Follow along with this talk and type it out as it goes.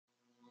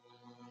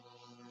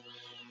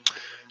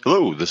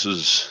Hello, this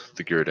is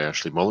the Garrett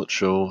Ashley Mullet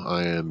Show.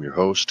 I am your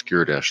host,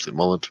 Garrett Ashley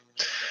Mullet,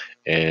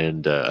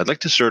 and I'd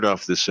like to start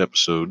off this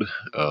episode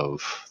of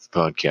the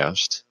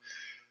podcast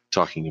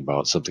talking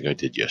about something I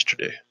did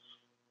yesterday.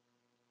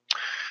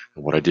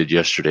 And what I did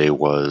yesterday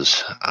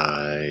was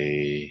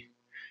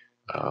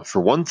for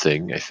one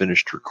thing, I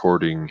finished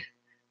recording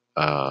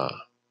uh,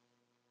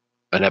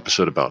 an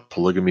episode about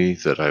polygamy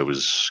that I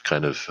was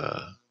kind of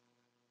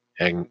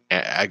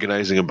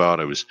agonizing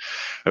about. I was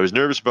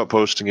nervous about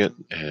posting it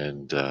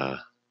and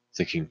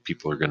thinking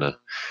people are gonna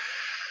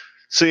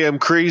say I'm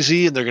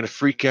crazy and they're going to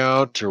freak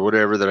out or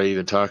whatever that I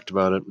even talked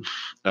about it.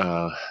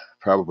 Uh,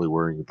 Probably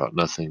worrying about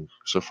nothing.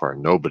 So far,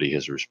 nobody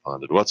has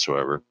responded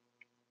whatsoever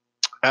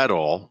at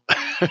all.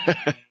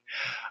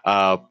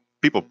 uh,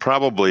 People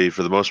probably,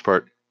 for the most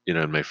part,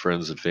 in my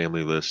friends and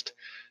family list,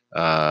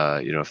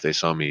 if they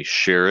saw me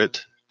share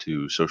it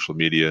to social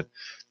media,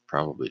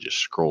 probably just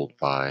scrolled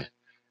by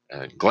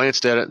and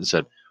glanced at it and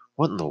said,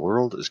 "What in the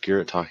world is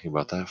Garrett talking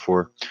about that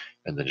for?"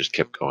 And then just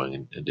kept going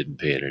and didn't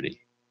pay it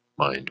any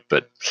mind.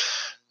 But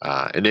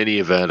in any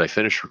event, I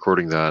finished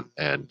recording that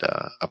and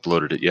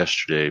uploaded it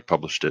yesterday,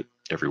 published it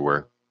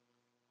everywhere.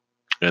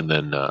 And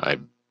then I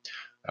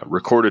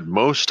recorded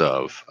most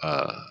of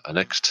a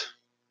next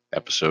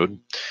episode.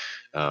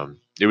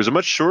 It was a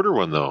much shorter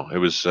one, though. It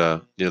was,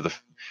 the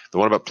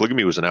one about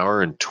polygamy was an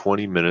hour and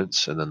 20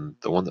 minutes. And then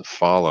the one that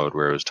followed,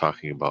 where I was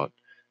talking about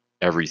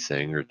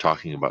everything or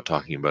talking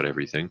about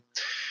everything,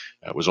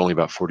 was only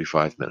about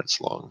 45 minutes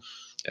long.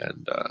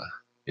 And,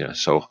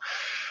 so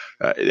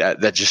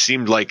that just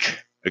seemed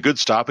like a good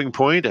stopping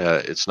point.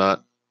 It's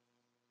not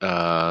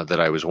that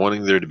I was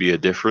wanting there to be a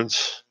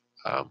difference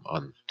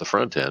on the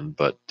front end,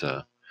 but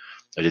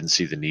I didn't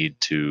see the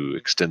need to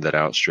extend that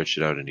out, stretch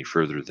it out any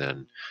further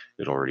than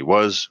it already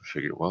was. I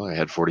figured, well, I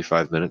had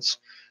 45 minutes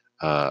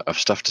of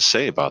stuff to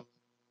say about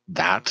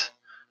that,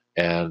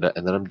 and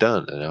then I'm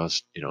done. And I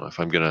was, if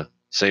I'm gonna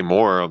say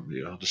more,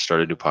 I'll just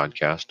start a new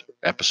podcast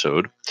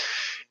episode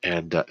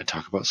and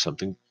talk about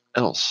something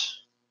else.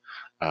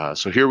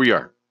 So here we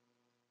are.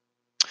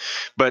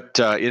 But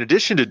in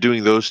addition to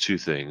doing those two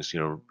things,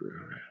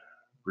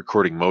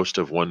 recording most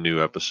of one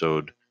new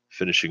episode,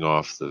 finishing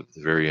off the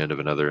very end of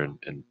another,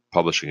 and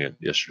publishing it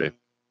yesterday,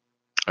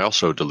 I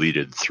also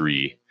deleted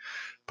 3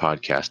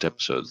 podcast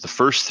episodes. The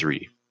first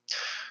 3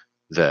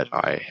 that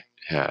I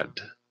had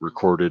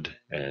recorded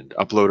and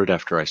uploaded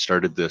after I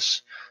started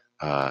this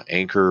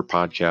Anchor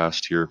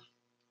podcast here.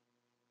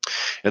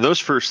 And those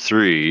first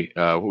 3,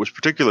 what was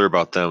particular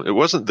about them, it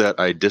wasn't that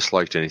I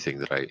disliked anything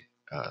that I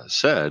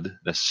said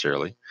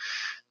necessarily.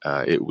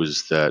 It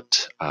was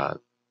that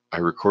I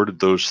recorded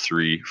those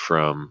 3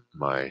 from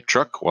my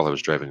truck while I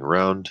was driving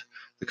around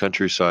the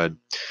countryside,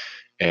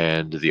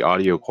 and the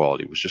audio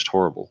quality was just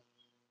horrible.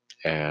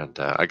 And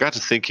I got to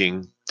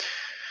thinking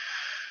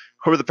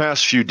over the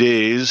past few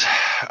days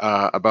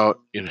about,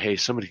 hey,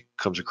 somebody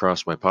comes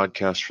across my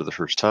podcast for the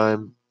first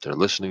time, they're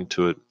listening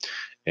to it,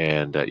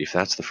 and if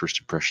that's the first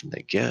impression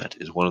they get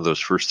is one of those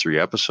first 3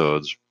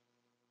 episodes,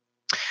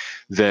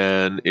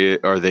 then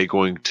are they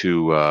going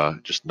to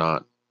just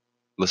not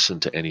listen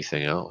to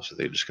anything else? Are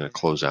they just going to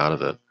close out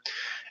of it?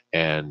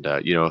 And,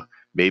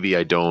 maybe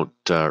I don't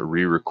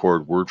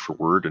re-record word for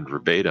word and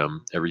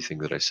verbatim everything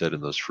that I said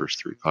in those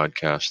first 3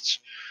 podcasts,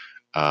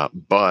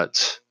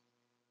 but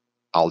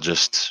I'll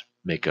just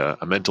make a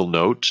mental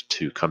note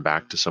to come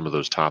back to some of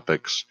those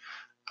topics,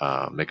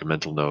 make a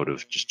mental note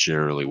of just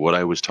generally what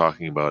I was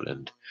talking about,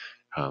 and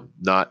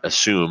not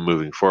assume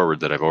moving forward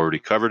that I've already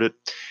covered it.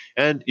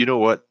 And you know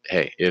what?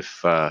 Hey,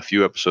 if a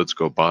few episodes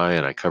go by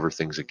and I cover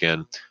things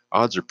again,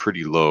 odds are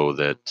pretty low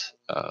that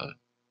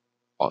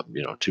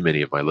too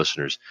many of my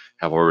listeners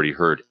have already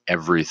heard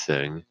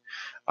everything,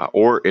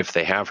 or if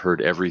they have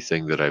heard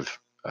everything that I've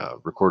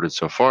recorded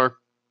so far,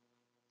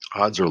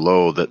 odds are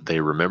low that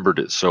they remembered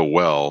it so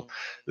well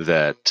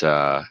that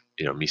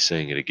me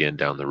saying it again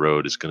down the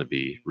road is going to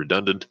be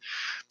redundant.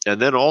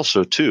 And then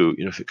also too,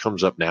 if it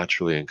comes up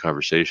naturally in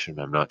conversation,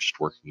 I'm not just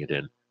working it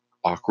in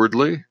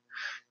awkwardly,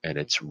 and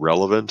it's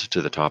relevant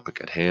to the topic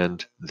at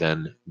hand,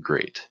 then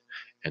great.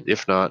 And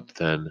if not,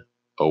 then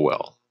oh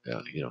well.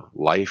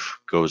 Life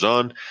goes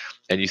on,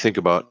 and you think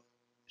about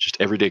just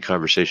everyday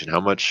conversation.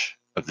 How much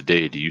of the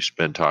day do you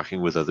spend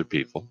talking with other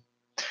people?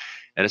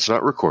 And it's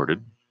not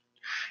recorded,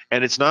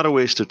 and it's not a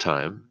waste of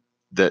time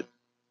that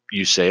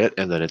you say it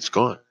and then it's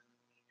gone.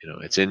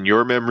 It's in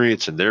your memory,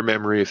 it's in their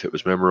memory if it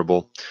was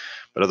memorable,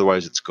 but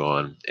otherwise it's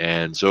gone.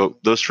 And so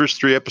those first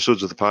 3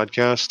 episodes of the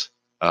podcast,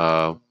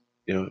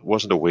 it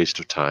wasn't a waste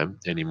of time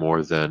any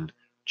more than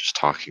just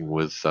talking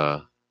with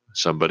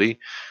somebody,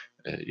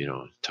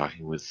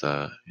 talking with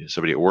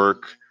somebody at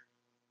work,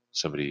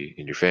 somebody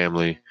in your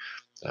family,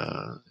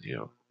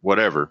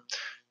 whatever.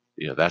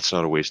 That's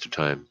not a waste of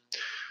time.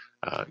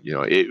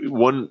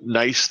 One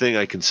nice thing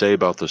I can say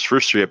about those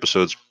first 3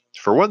 episodes,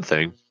 for one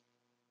thing,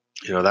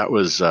 that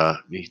was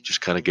me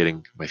just kind of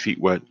getting my feet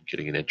wet,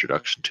 getting an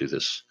introduction to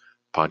this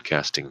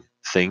podcasting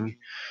thing.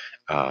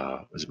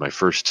 It was my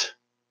first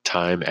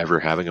time ever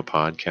having a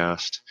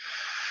podcast.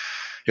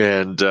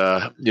 And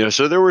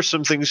so there were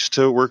some things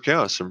to work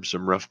out, some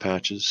rough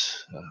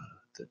patches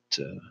that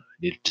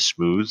needed to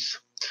smooth.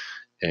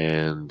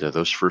 And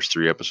those first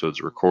 3 episodes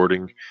of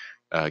recording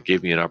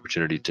gave me an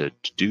opportunity to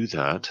do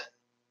that.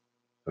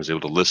 I was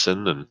able to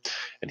listen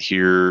and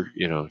hear,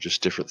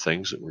 just different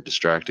things that were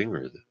distracting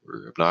or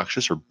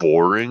obnoxious or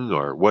boring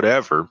or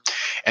whatever.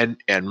 And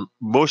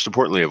most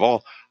importantly of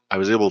all, I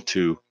was able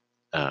to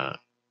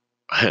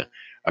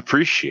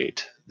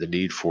appreciate the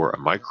need for a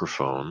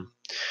microphone,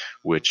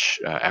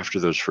 which after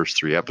those first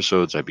 3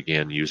 episodes, I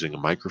began using a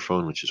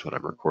microphone, which is what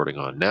I'm recording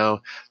on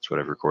now. It's what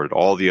I've recorded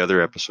all the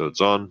other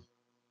episodes on.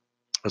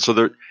 And so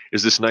there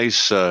is this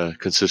nice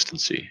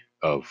consistency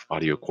of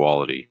audio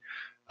quality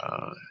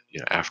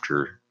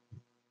after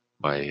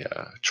my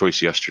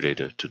choice yesterday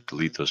to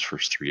delete those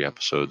first 3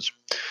 episodes.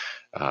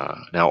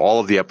 Now all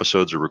of the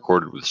episodes are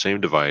recorded with the same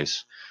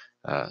device,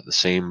 the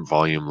same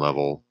volume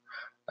level,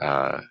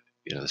 the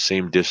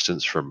same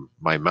distance from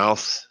my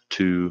mouth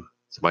to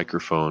the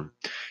microphone,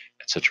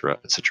 etc.,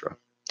 etc.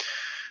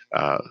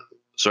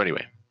 So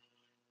anyway,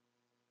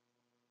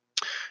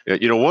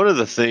 one of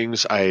the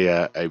things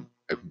I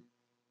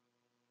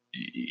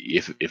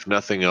if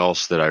nothing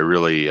else, that I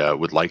really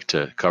would like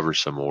to cover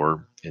some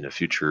more in a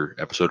future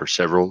episode or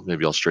several,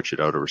 maybe I'll stretch it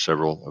out over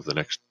several of the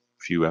next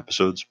few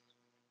episodes,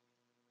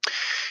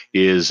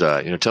 is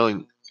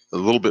telling a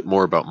little bit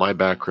more about my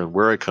background,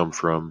 where I come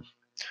from,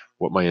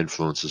 what my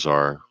influences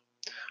are,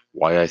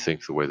 why I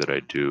think the way that I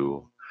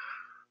do.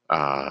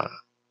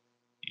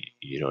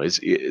 There's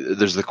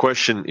the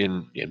question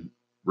in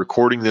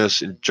recording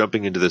this and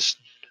jumping into this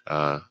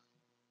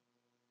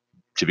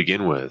to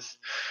begin with,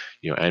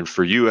 and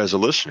for you as a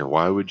listener,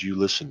 why would you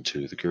listen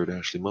to the Garrett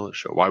Ashley Mullet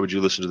Show? Why would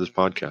you listen to this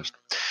podcast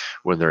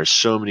when there are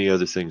so many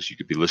other things you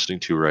could be listening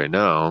to right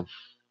now?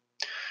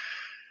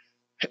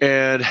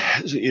 And,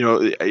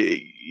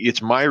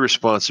 it's my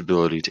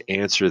responsibility to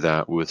answer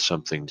that with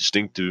something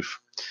distinctive.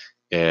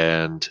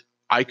 And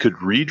I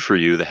could read for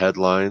you the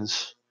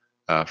headlines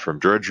from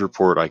Drudge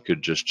Report. I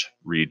could just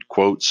read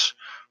quotes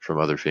from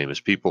other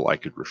famous people. I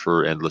could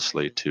refer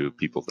endlessly to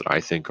people that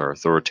I think are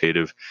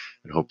authoritative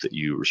and hope that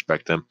you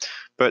respect them.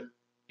 But,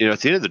 at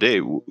the end of the day,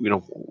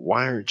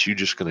 why aren't you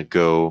just going to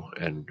go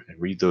and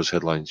read those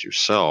headlines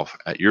yourself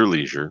at your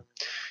leisure,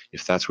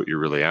 if that's what you're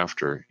really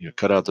after?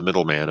 Cut out the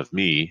middleman of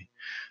me.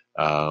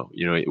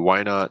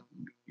 Why not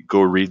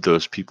go read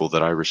those people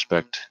that I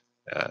respect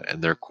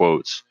and their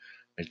quotes,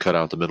 and cut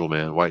out the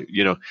middleman? Why,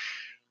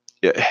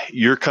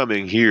 you're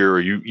coming here,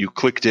 or you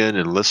clicked in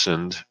and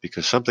listened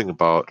because something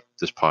about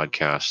this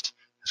podcast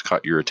has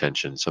caught your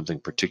attention, something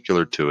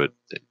particular to it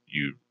that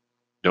you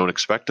don't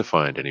expect to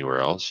find anywhere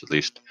else, at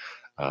least,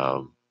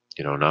 not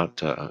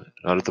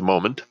at the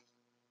moment.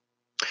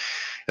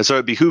 And so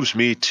it behooves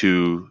me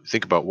to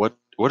think about what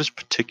is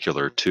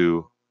particular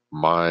to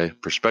my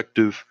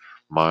perspective,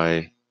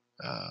 my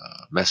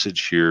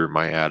message here,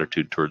 my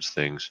attitude towards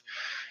things,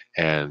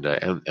 and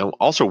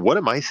also, what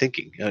am I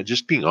thinking?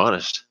 Just being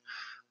honest.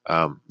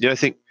 I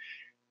think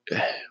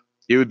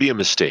it would be a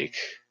mistake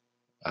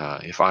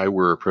if I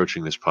were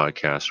approaching this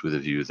podcast with a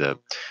view that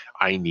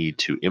I need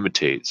to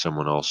imitate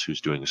someone else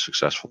who's doing a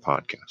successful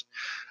podcast.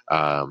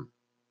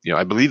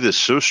 I believe this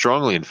so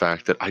strongly, in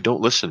fact, that I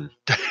don't listen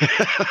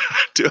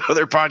to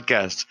other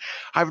podcasts.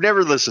 I've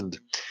never listened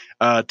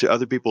to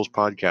other people's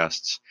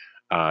podcasts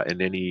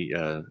in any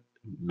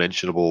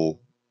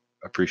mentionable,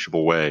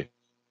 appreciable way.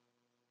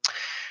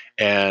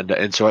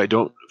 And so I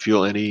don't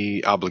feel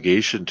any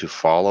obligation to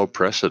follow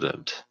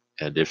precedent.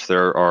 And if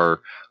there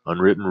are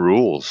unwritten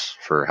rules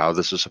for how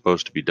this is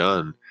supposed to be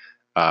done,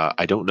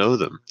 I don't know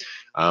them.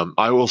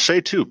 I will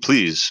say, too,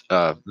 please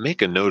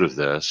make a note of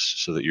this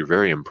so that you're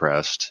very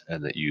impressed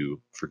and that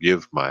you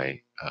forgive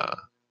my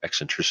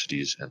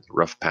eccentricities and the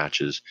rough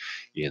patches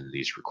in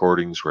these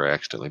recordings where I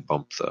accidentally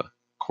bumped the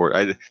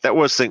cord. That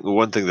was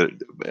one thing that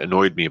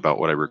annoyed me about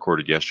what I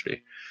recorded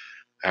yesterday.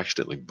 I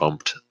accidentally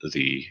bumped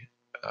the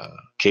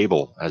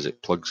cable as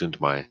it plugs into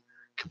my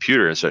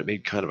computer, and so it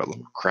made kind of a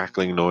little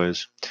crackling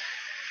noise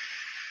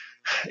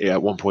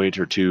at one point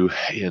or two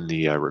in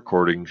the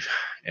recording.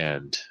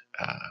 And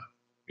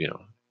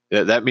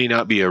that may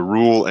not be a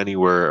rule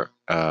anywhere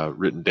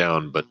written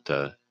down, but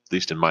at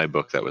least in my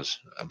book, that was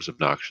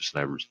obnoxious,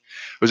 and I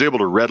was able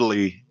to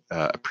readily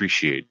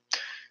appreciate.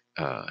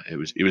 It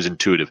was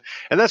intuitive,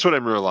 and that's what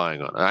I'm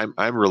relying on.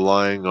 I'm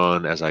relying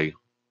on, as I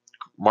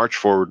march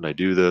forward and I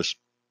do this,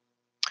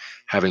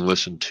 having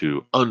listened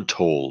to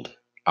untold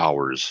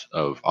hours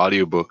of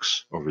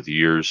audiobooks over the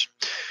years,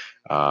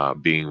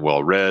 being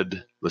well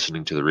read,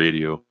 listening to the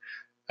radio,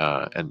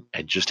 and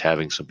just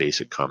having some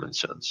basic common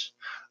sense.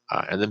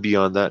 And then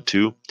beyond that,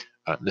 too,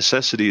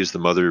 necessity is the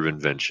mother of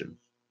invention,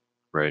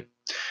 right?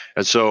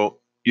 And so,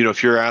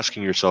 if you're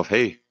asking yourself,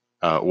 hey,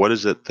 what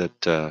is it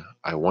that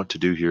I want to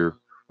do here?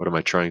 What am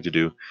I trying to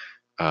do?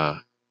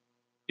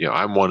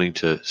 I'm wanting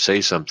to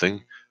say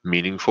something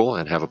meaningful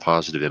and have a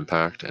positive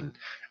impact, and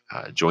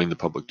join the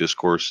public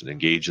discourse and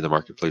engage in the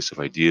marketplace of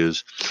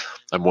ideas.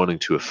 I'm wanting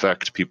to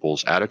affect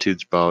people's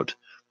attitudes about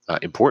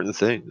important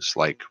things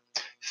like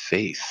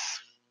faith,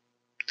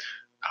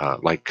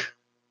 like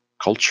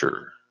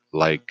culture,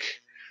 like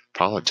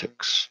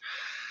politics.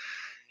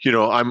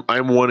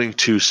 I'm wanting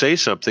to say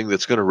something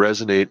that's going to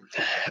resonate,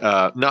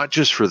 not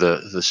just for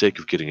the sake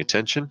of getting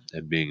attention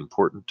and being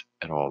important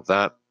and all of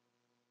that,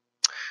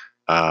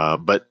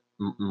 but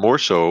more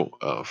so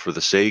for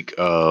the sake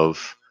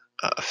of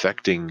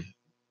affecting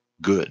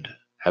good,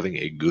 having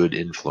a good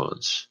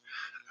influence,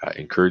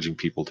 encouraging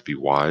people to be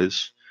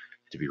wise,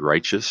 to be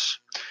righteous,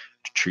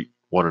 to treat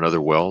one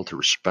another well, to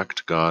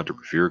respect God, to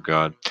revere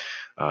God,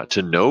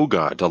 to know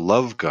God, to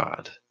love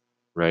God,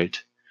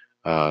 right?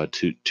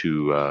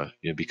 To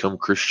become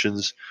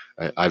Christians.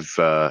 I've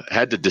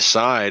had to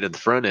decide at the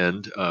front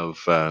end of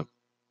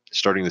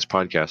starting this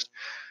podcast,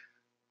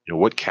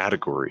 what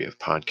category of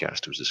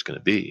podcast was this going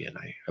to be? And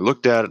I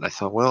looked at it and I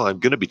thought, well, I'm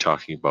going to be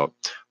talking about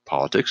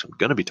politics. I'm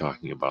going to be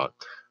talking about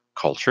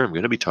culture. I'm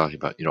going to be talking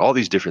about, all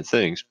these different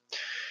things.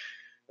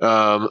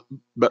 But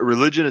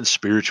religion and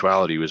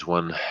spirituality was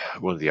one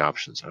of the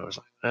options. I was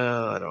like,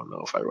 I don't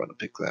know if I want to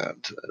pick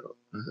that.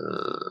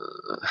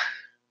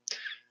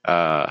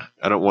 I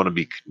don't want to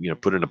be,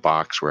 put in a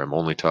box where I'm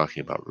only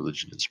talking about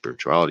religion and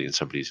spirituality, and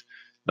somebody's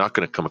not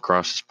going to come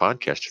across this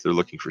podcast if they're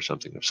looking for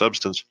something of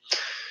substance.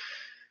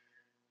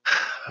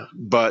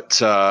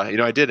 But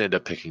I did end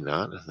up picking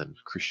that, and then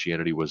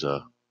Christianity was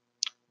a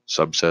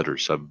subset or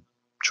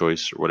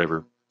sub-choice or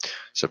whatever,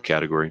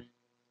 subcategory.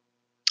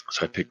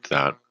 So I picked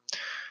that,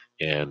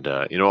 and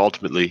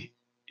ultimately,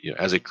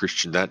 as a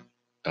Christian, that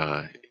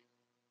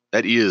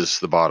is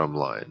the bottom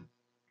line,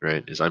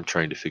 right? Is I'm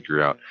trying to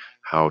figure out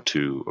how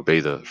to obey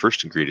the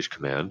first and greatest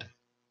command,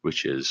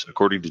 which is,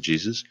 according to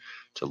Jesus,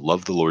 to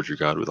love the Lord your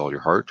God with all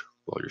your heart,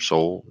 with all your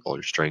soul, with all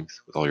your strength,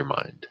 with all your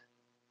mind.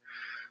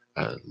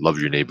 Love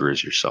your neighbor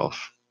as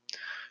yourself.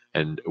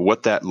 And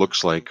what that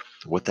looks like,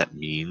 what that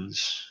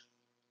means,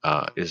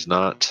 is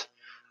not,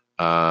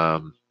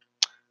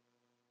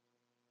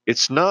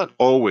 it's not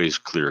always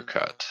clear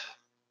cut,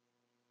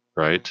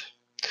 right?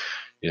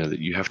 That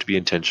you have to be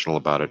intentional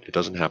about it. It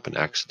doesn't happen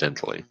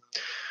accidentally.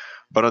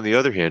 But on the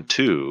other hand,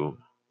 too,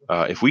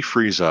 if we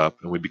freeze up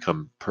and we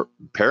become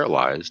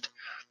paralyzed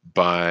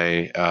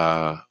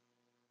by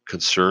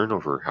concern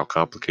over how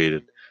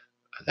complicated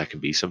that can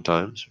be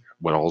sometimes,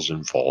 what all's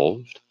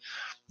involved,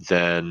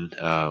 then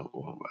I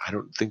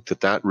don't think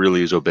that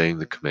really is obeying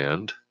the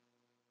command.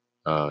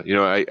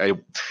 I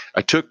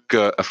took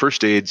a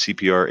first aid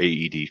CPR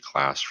AED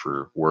class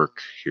for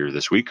work here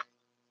this week,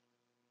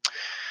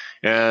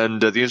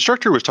 and the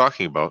instructor was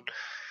talking about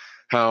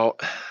how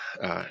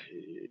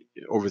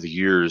over the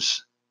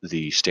years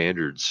the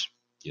standards,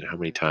 how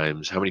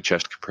many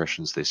chest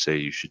compressions they say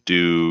you should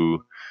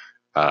do,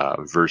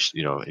 versus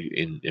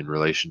in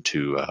relation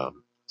to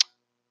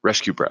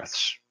rescue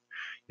breaths.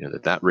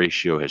 That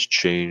ratio has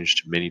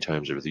changed many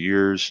times over the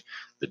years.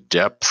 The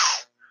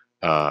depth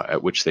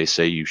at which they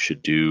say you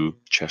should do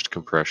chest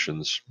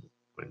compressions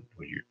when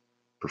you're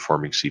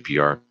performing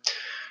CPR,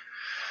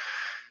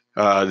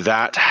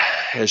 that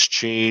has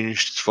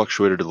changed. It's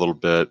fluctuated a little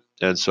bit.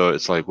 And so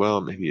it's like,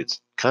 well, maybe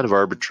it's kind of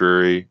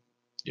arbitrary,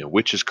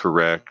 which is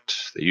correct.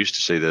 They used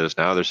to say this.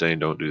 Now they're saying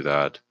don't do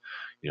that.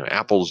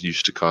 Apples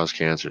used to cause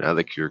cancer. Now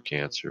they cure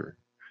cancer.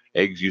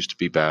 Eggs used to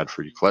be bad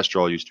for you.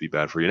 Cholesterol used to be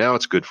bad for you. Now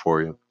it's good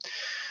for you.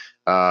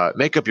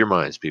 Make up your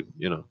minds, people,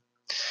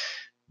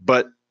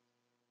 But,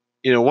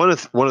 one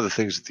of the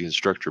things that the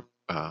instructor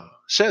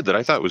said that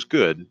I thought was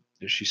good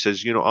is she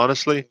says,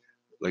 honestly,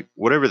 like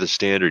whatever the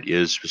standard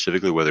is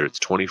specifically, whether it's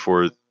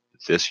 24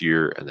 this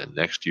year and then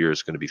next year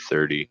it's going to be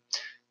 30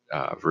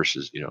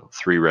 versus,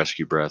 3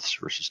 rescue breaths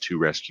versus 2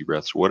 rescue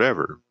breaths,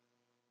 whatever.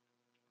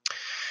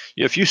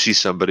 If you see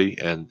somebody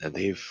and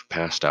they've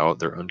passed out,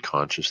 they're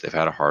unconscious, they've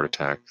had a heart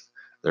attack,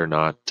 they're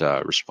not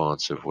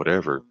responsive,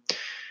 whatever,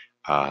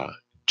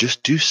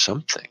 just do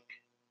something,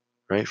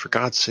 right? For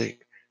God's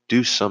sake,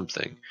 do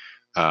something.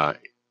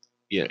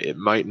 It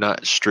might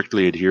not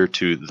strictly adhere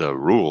to the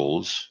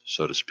rules,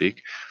 so to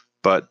speak,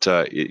 but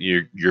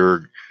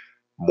you're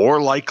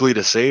more likely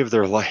to save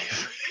their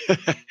life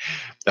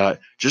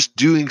just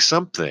doing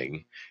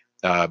something,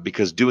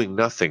 because doing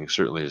nothing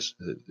certainly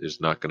is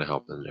not going to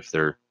help them. If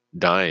they're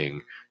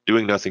dying,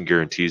 doing nothing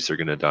guarantees they're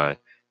going to die.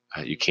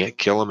 You can't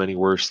kill them any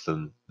worse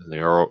than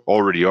they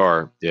already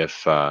are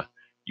if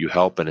you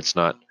help, and it's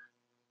not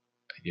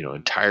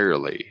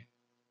entirely,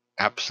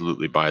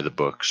 absolutely by the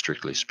book,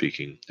 strictly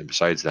speaking. And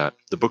besides that,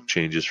 the book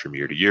changes from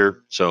year to year,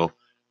 so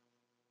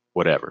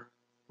whatever,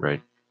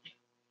 right?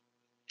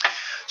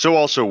 So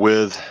also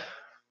with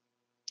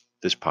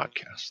this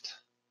podcast,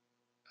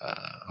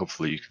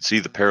 hopefully you can see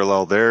the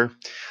parallel there,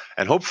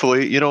 and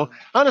hopefully,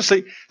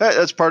 honestly,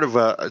 that's part of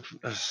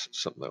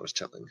something I was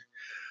telling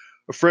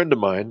a friend of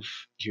mine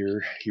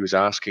here. He was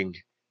asking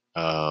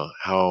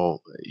how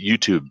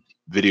YouTube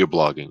video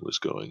blogging was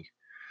going,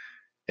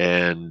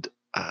 and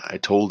I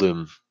told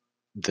him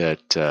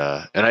that,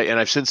 and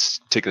I've since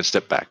taken a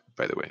step back,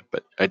 by the way,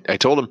 but I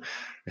told him,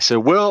 I said,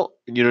 well,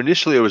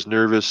 initially I was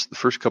nervous. The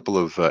first couple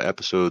of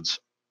episodes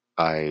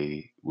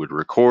I would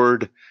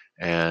record,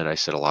 and I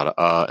said a lot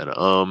of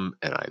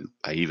and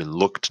I even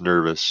looked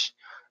nervous.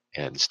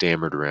 and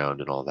stammered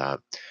around and all that.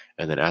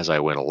 And then as I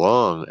went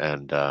along,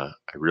 and I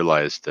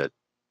realized that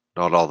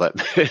not all that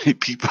many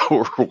people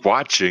were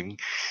watching,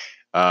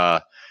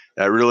 that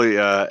really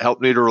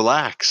helped me to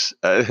relax.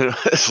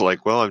 It's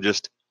like, well, I'm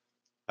just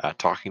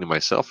talking to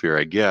myself here,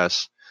 I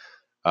guess.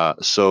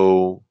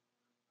 So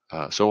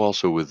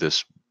also with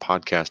this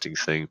podcasting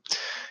thing,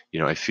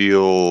 I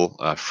feel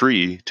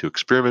free to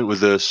experiment with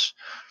this,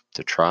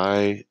 to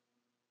try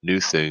new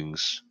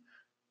things,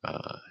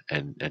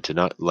 and to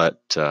not let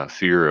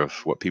fear of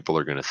what people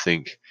are going to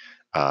think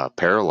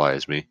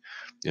paralyze me.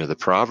 The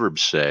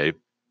Proverbs say,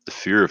 "The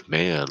fear of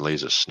man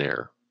lays a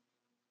snare,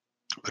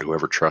 but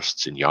whoever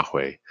trusts in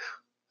Yahweh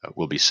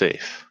will be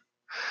safe."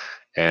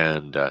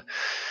 And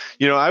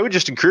I would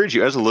just encourage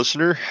you as a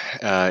listener,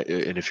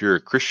 and if you're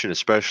a Christian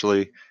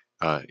especially,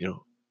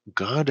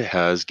 God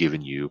has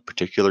given you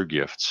particular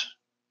gifts.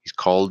 He's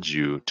called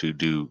you to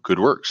do good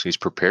works. He's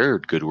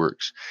prepared good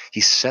works.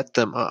 He set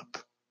them up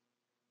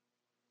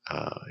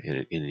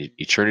in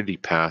eternity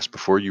past,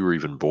 before you were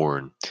even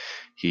born.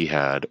 He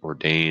had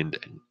ordained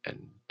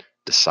and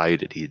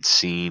decided, he had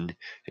seen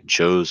and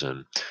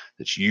chosen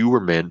that you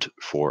were meant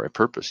for a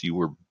purpose. You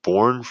were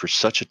born for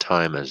such a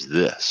time as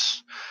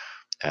this,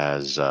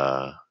 as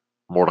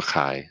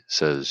Mordecai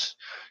says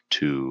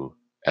to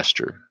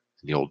Esther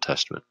in the Old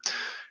Testament.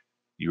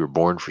 You were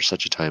born for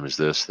such a time as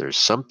this. There's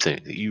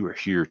something that you are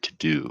here to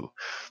do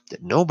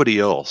that nobody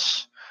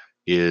else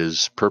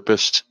is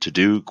purposed to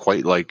do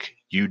quite like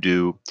you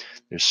do.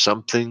 There's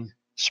something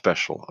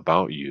special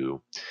about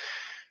you.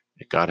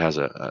 God has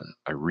a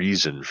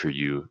reason for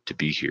you to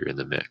be here in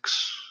the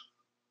mix.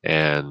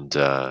 And,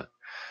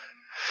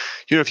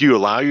 if you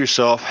allow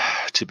yourself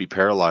to be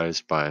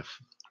paralyzed by,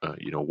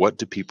 what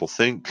do people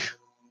think?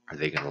 Are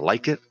they going to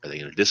like it? Are they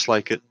going to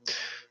dislike it?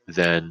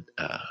 Then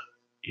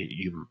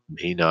you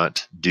may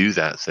not do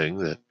that thing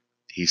that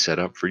he set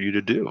up for you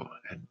to do.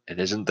 And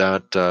isn't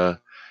that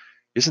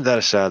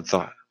a sad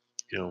thought?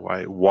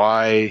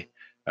 Why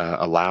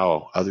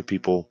allow other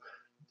people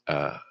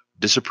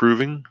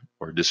disapproving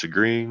or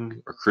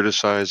disagreeing or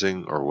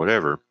criticizing or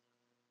whatever?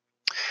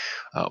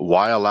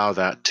 Why allow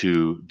that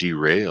to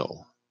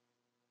derail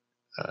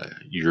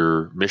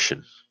your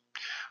mission?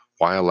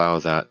 Why allow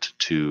that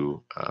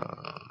to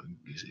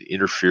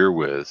interfere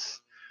with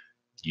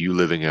you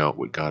living out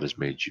what God has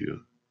made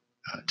you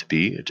to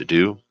be and to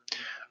do?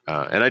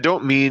 And I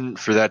don't mean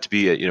for that to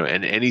be,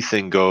 and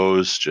anything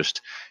goes,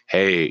 just,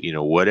 hey,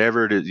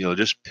 whatever it is,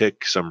 just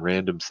pick some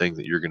random thing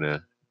that you're going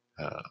to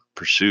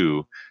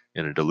pursue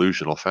in a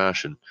delusional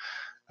fashion.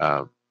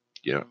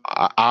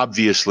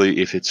 Obviously,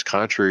 if it's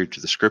contrary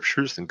to the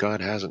scriptures, then God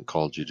hasn't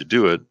called you to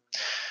do it.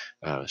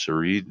 So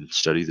read and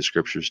study the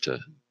scriptures to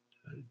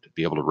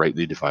be able to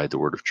rightly divide the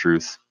word of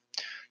truth,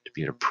 to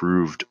be an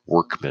approved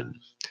workman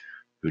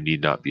who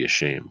need not be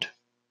ashamed.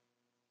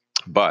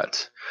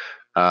 But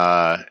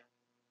as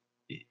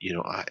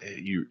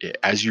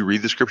you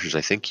read the scriptures,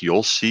 I think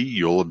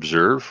you'll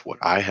observe what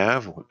I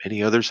have, what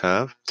many others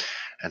have,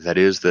 and that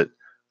is that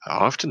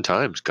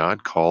oftentimes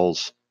God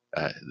calls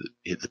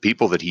the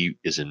people that he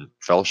is in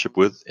fellowship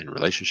with, in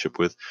relationship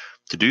with,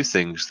 to do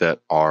things that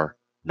are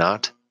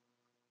not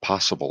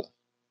possible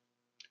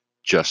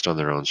just on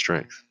their own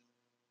strength.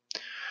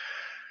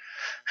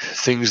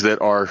 Things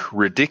that are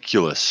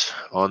ridiculous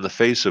on the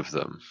face of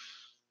them,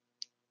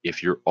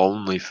 if you're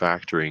only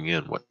factoring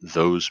in what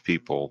those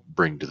people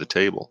bring to the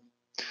table.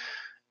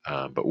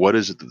 But what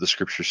is it that the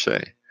scriptures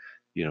say?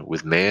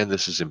 With man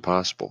this is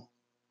impossible,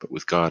 but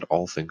with God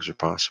all things are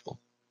possible.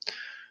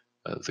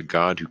 The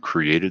God who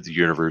created the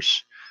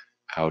universe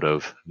out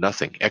of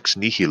nothing, ex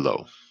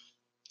nihilo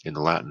in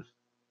the Latin,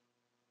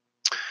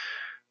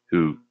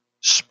 who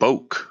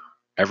spoke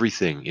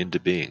everything into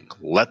being.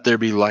 Let there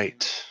be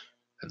light,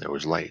 and there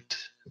was light,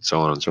 and so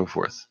on and so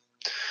forth.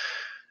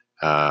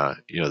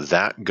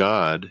 That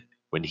God,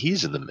 when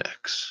he's in the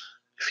mix,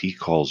 if he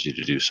calls you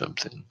to do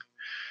something,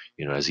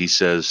 as he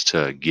says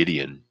to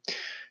Gideon,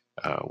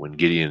 when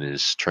Gideon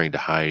is trying to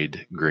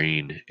hide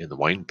grain in the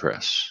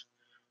winepress,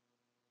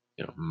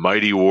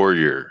 mighty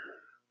warrior.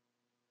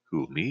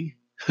 Who, me?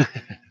 Are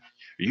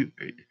you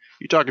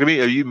talking to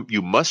me?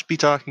 You must be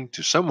talking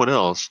to someone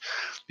else,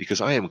 because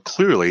I am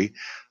clearly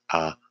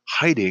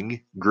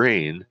hiding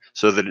grain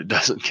so that it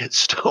doesn't get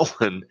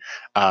stolen,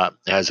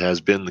 as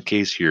has been the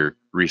case here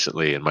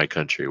recently in my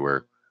country,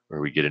 where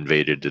we get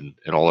invaded and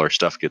all our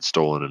stuff gets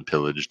stolen and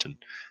pillaged. And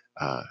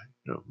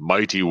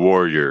mighty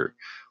warrior,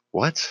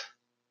 what?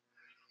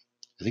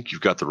 I think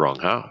you've got the wrong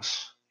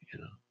house.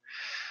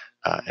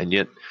 And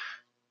yet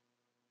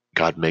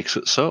God makes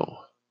it so.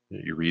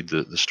 You read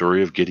the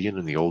story of Gideon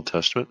in the Old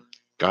Testament.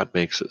 God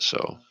makes it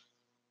so.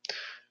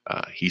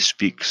 He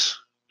speaks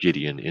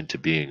Gideon into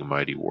being a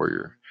mighty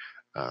warrior.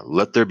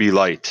 Let there be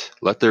light.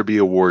 Let there be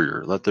a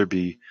warrior. Let there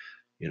be,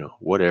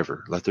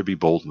 whatever. Let there be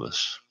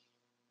boldness.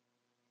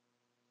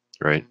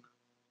 Right?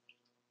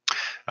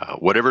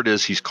 Whatever it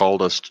is he's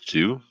called us to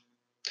do.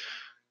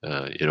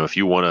 If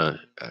you want to,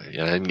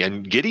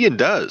 and Gideon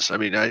does. I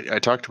mean, I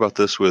talked about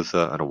this with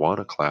an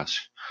Awana class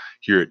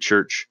here at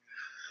church.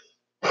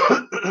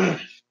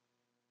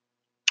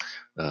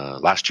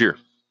 last year,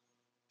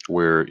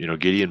 where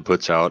Gideon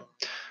puts out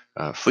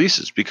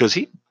fleeces because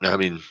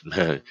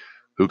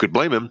who could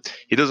blame him?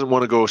 He doesn't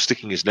want to go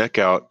sticking his neck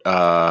out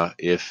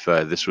if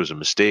this was a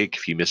mistake,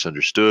 if he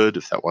misunderstood,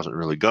 if that wasn't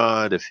really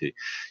God, if he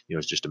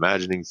was just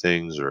imagining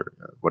things or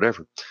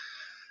whatever.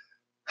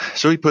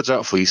 So he puts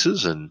out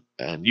fleeces, and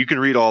you can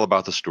read all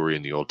about the story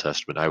in the Old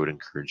Testament. I would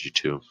encourage you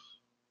to.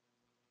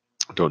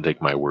 Don't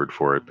take my word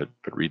for it, but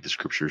read the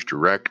scriptures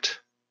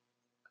direct.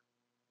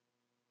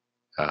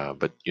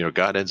 But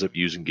God ends up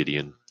using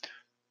Gideon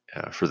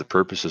for the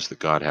purposes that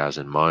God has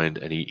in mind,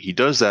 and he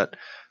does that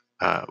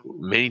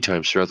many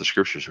times throughout the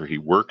scriptures, where he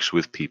works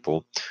with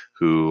people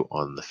who,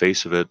 on the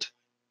face of it,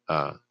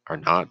 are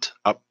not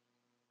up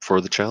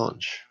for the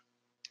challenge.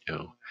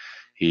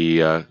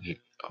 He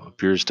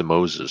appears to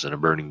Moses in a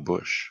burning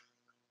bush,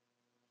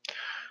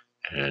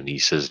 and he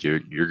says,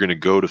 "You're going to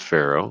go to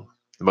Pharaoh,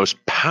 the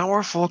most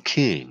powerful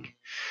king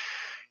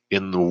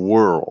in the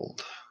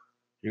world.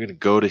 You're going to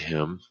go to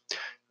him,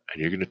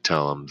 and you're going to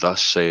tell him,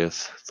 'Thus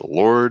saith the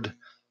Lord,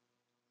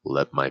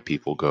 let my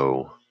people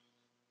go.'"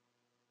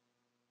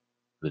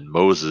 Then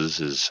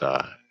Moses is,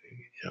 kind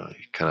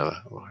of,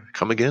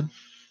 "Come again?"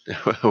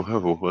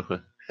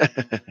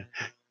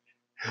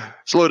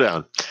 Slow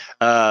down.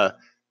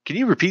 Can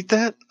you repeat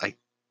that?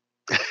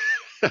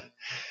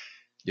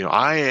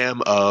 I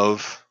am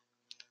of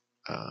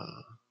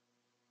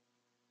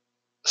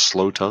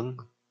slow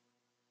tongue.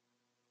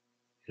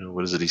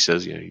 What is it he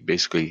says?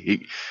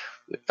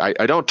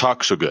 I don't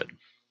talk so good,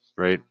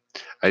 right?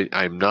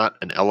 I'm not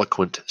an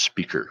eloquent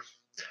speaker.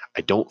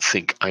 I don't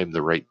think I'm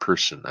the right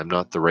person. I'm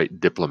not the right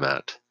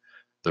diplomat,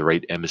 the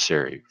right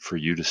emissary for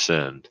you to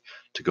send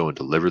to go and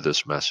deliver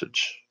this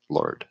message,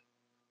 Lord.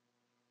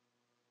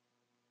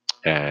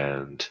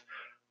 And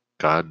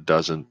God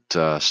doesn't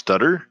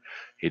stutter.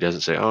 He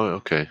doesn't say, "Oh,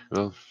 okay,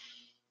 well,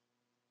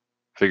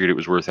 figured it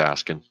was worth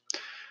asking."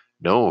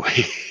 No,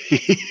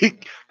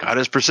 God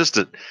is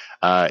persistent.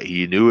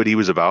 He knew what he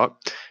was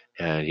about,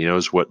 and he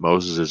knows what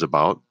Moses is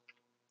about,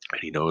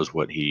 and he knows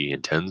what he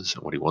intends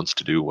and what he wants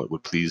to do, what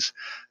would please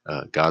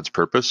God's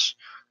purpose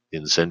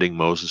in sending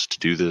Moses to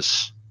do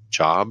this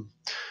job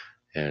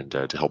and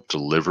to help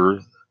deliver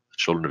the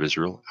children of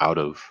Israel out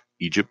of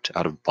Egypt,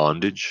 out of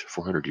bondage,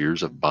 400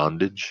 years of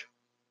bondage.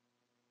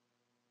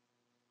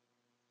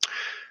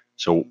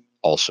 So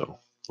also,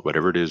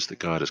 whatever it is that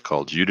God has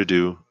called you to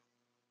do,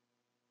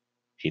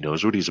 he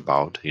knows what he's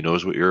about. He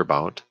knows what you're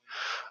about.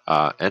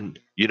 And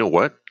you know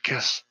what?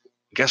 Guess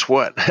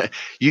what?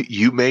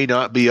 you may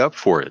not be up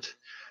for it.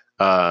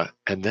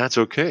 And that's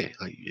okay.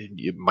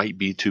 It might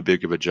be too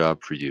big of a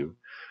job for you,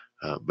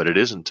 but it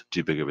isn't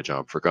too big of a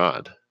job for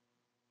God.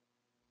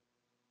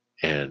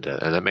 And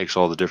that makes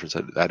all the difference.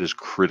 That is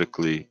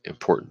critically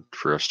important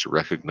for us to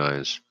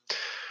recognize,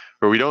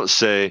 where we don't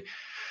say,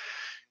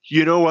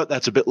 "You know what?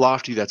 That's a bit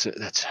lofty. That's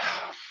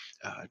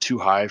too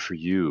high for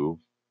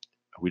you."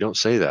 We don't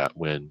say that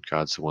when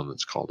God's the one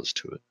that's called us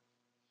to it.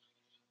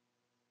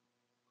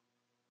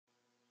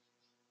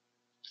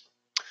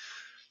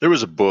 There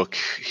was a book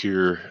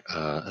here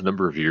a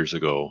number of years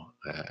ago.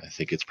 I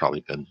think it's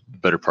probably been the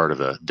better part of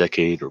a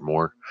decade or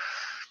more.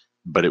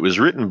 But it was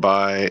written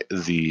by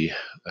the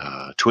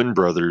twin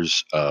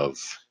brothers of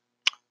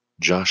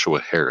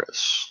Joshua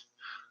Harris,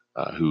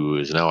 who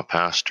is now a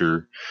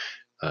pastor.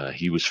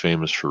 He was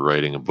famous for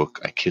writing a book,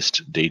 "I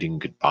Kissed Dating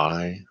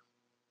Goodbye."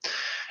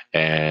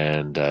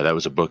 And that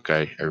was a book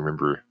I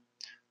remember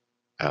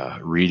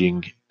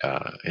reading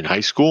in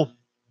high school.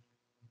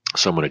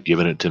 Someone had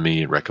given it to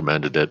me and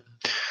recommended it.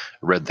 I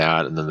read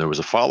that, and then there was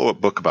a follow-up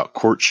book about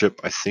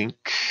courtship, I think,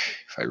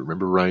 if I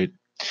remember right.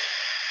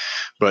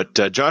 But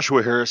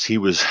Joshua Harris, he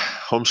was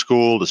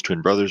homeschooled. His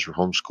twin brothers were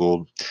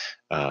homeschooled.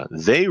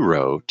 They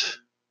wrote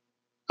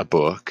a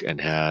book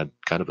and had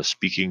kind of a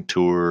speaking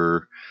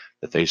tour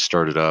that they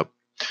started up.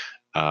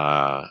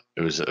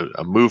 It was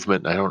a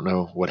movement. I don't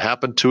know what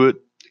happened to it.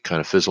 It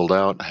kind of fizzled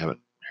out. I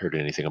haven't heard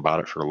anything about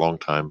it for a long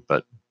time,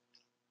 but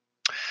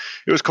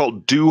it was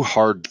called "Do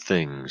Hard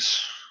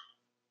Things."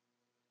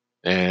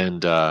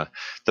 And the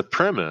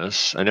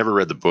premise, I never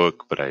read the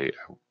book, but I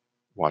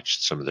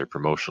watched some of their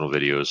promotional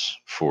videos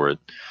for it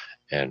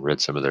and read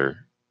some of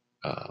their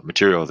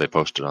material they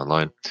posted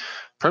online.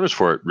 Premise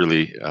for it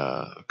really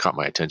caught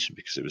my attention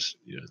because it was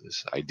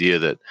this idea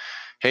that,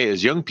 hey,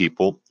 as young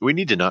people, we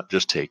need to not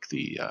just take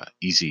the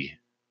easy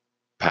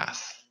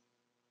path.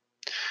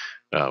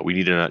 We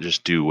need to not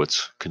just do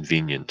what's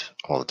convenient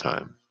all the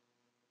time.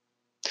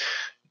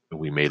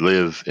 We may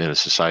live in a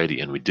society,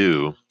 and we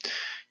do,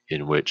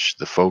 in which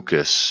the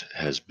focus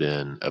has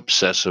been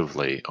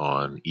obsessively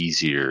on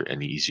easier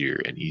and easier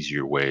and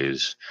easier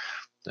ways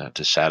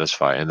to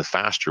satisfy, and the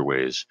faster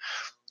ways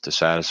to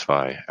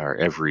satisfy our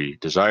every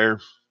desire.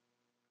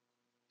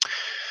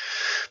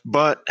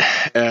 But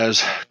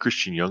as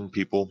Christian young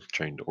people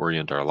trying to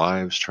orient our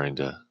lives, trying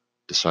to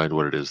decide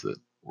what it is that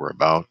we're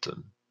about,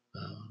 and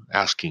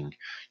asking,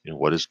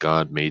 what has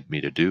God made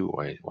me to do?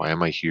 Why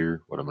am I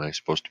here? What am I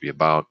supposed to be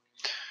about?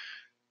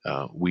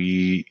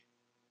 We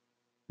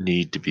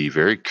need to be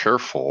very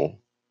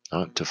careful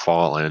not to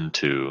fall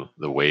into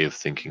the way of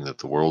thinking that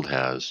the world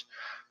has.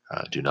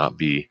 Do not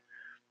be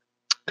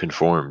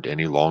conformed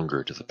any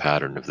longer to the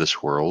pattern of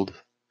this world,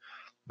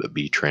 but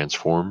be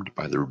transformed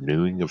by the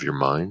renewing of your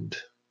mind,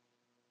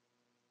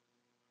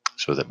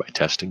 so that by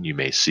testing you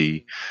may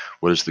see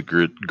what is the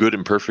good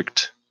and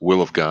perfect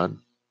will of God.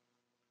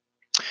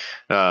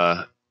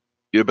 But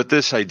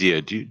this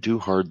idea, do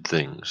hard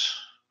things.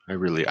 I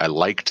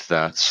liked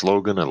that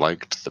slogan. I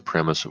liked the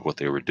premise of what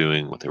they were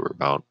doing, what they were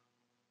about.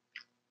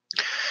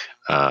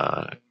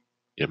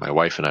 My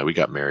wife and I, we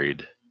got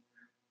married,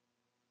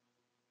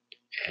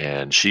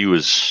 and she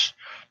was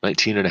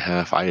 19 and a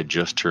half. I had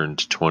just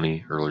turned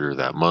 20 earlier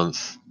that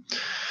month.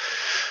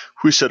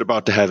 We set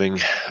about to having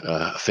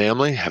a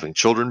family, having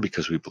children,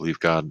 because we believe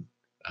God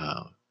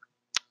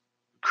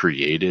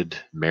created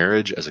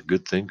marriage as a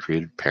good thing,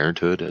 created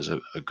parenthood as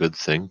a good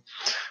thing.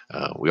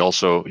 We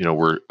also,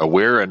 were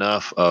aware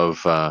enough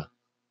of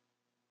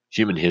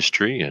human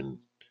history and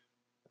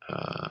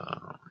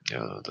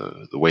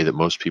the way that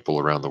most people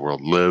around the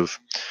world live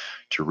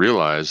to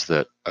realize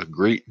that a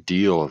great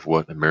deal of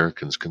what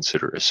Americans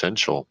consider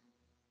essential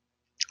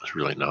is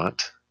really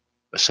not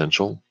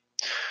essential.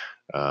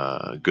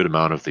 A good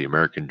amount of the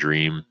American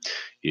dream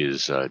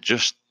is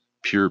just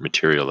pure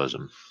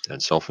materialism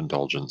and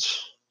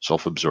self-indulgence,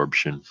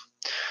 self-absorption.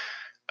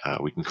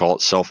 We can call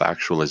it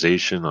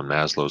self-actualization on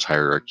Maslow's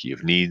hierarchy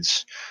of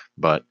needs,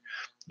 but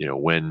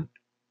when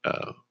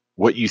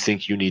what you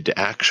think you need to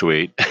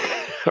actuate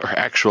or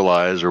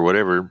actualize or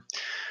whatever,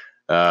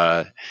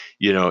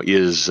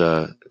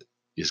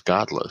 is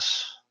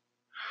godless,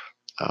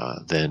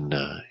 then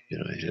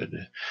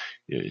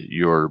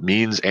your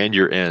means and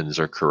your ends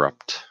are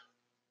corrupt,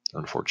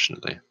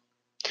 unfortunately.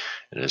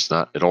 And it's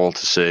not at all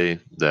to say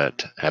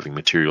that having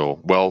material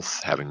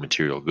wealth, having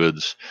material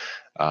goods,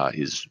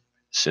 is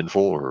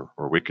sinful or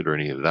wicked or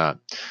any of that.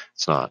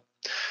 It's not.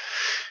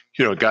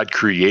 God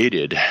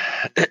created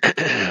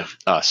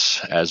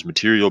us as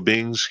material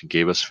beings,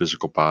 gave us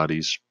physical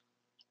bodies.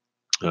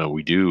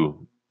 We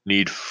do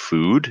need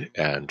food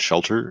and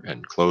shelter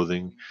and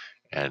clothing.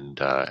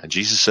 And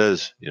Jesus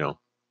says,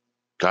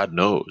 God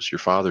knows, your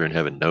Father in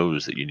heaven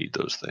knows that you need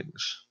those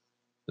things.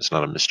 It's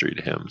not a mystery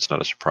to him. It's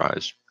not a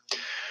surprise.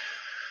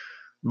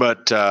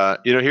 But,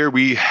 here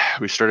we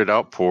started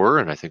out poor,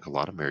 and I think a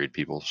lot of married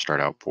people start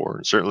out poor.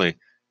 And certainly,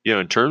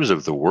 in terms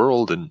of the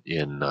world and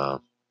in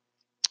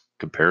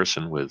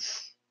comparison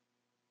with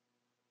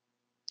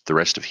the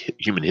rest of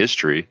human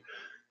history,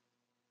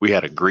 we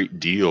had a great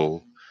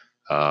deal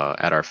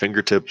at our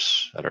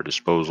fingertips, at our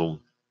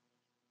disposal,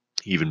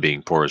 even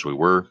being poor as we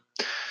were.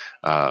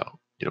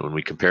 When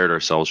we compared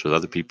ourselves with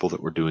other people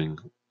that were doing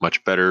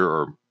much better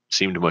or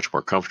seemed much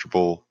more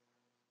comfortable,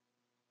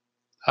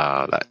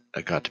 that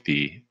got to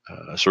be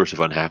a source of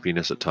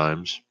unhappiness at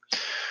times.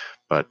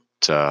 But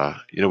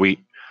we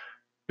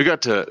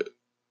got to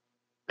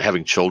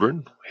having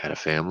children. We had a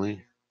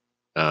family.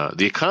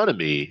 The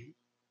economy,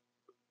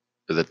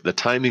 the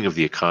timing of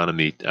the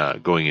economy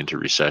going into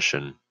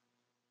recession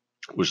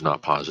was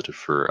not positive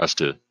for us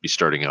to be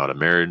starting out a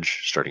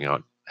marriage, starting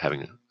out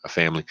having a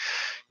family.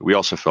 We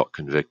also felt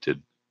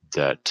convicted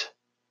that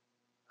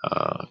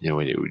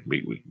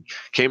we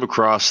came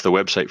across the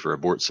website for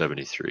Abort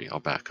 73. I'll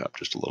back up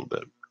just a little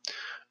bit.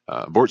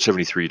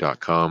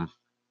 Abort73.com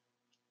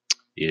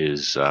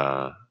is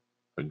a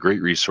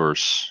great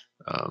resource.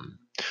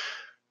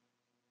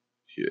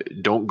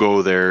 Don't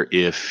go there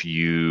if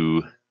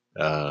you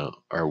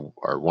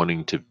are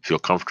wanting to feel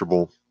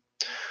comfortable,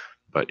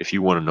 but if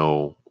you want to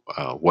know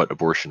what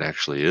abortion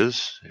actually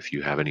is, if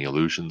you have any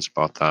illusions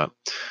about that,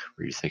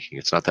 or you're thinking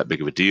it's not that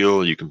big of a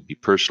deal, you can be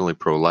personally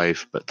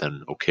pro-life, but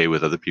then okay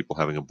with other people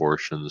having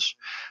abortions.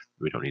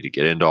 We don't need to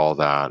get into all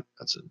that.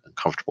 That's an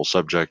uncomfortable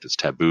subject. It's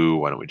taboo.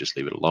 Why don't we just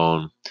leave it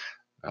alone?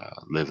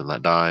 Live and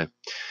let die.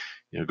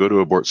 Go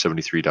to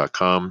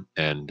abort73.com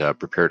and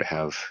prepare to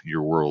have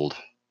your world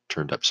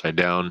turned upside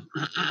down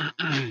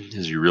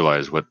as you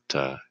realize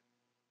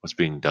what's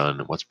being done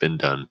and what's been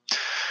done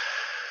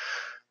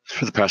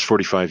for the past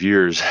 45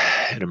 years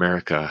in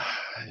America,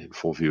 in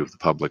full view of the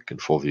public, in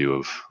full view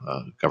of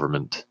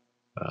government.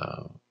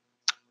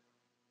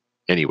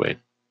 Anyway,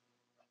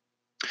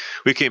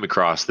 we came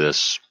across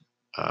this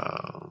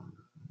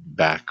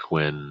back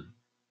when,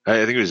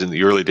 I think it was in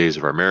the early days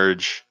of our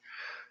marriage,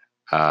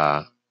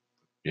 back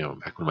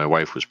when my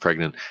wife was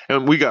pregnant.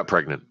 And we got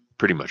pregnant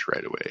pretty much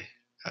right away.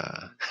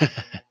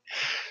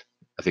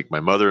 I think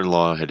my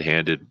mother-in-law had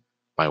handed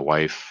my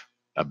wife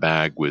a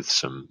bag with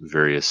some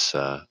various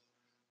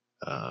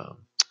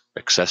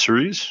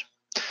accessories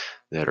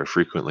that are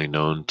frequently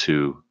known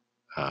to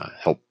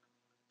help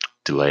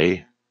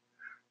delay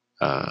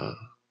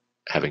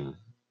having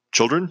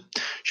children.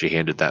 She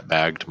handed that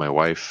bag to my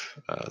wife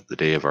the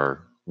day of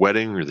our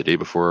wedding or the day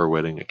before our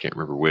wedding. I can't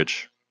remember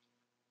which.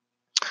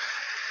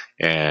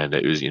 And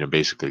it was,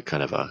 basically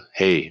kind of a,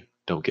 hey,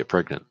 don't get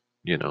pregnant,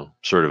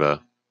 sort of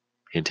a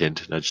hint,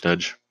 hint, nudge,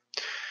 nudge.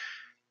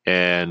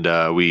 And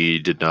we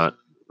did not,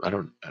 I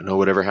don't know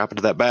whatever happened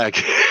to that bag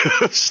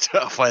of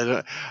stuff.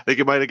 I think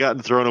it might have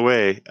gotten thrown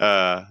away.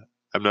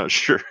 I'm not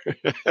sure.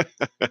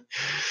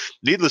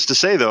 Needless to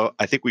say, though,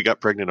 I think we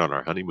got pregnant on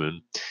our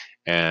honeymoon,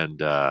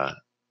 and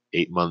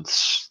 8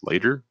 months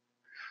later,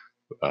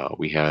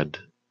 we had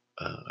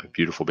a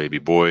beautiful baby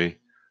boy,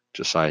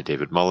 Josiah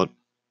David Mullet.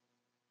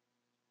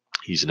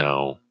 He's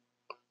now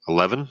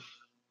 11,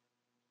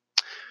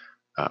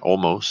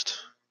 almost.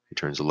 He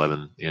turns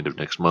 11 the end of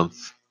next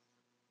month.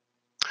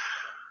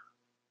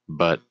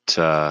 But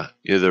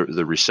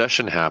the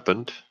recession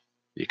happened.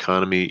 The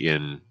economy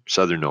in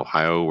southern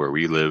Ohio, where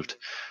we lived,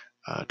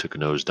 took a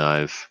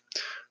nosedive.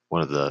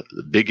 One of the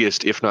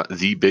biggest, if not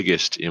the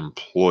biggest,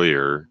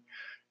 employer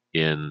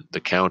in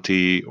the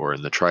county or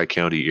in the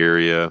Tri-County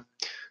area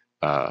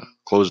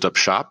closed up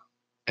shop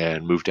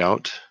and moved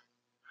out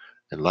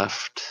and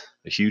left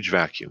a huge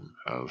vacuum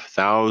of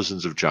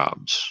thousands of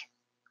jobs.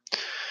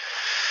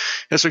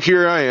 And so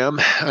here I am.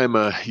 I'm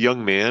a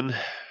young man,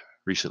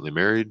 recently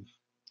married,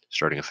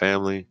 starting a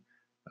family.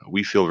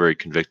 We feel very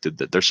convicted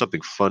that there's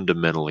something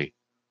fundamentally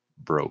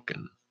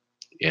broken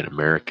in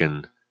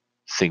American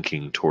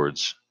thinking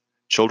towards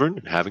children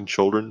and having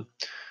children.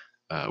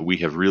 We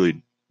have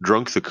really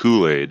drunk the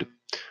Kool-Aid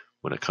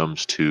when it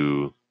comes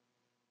to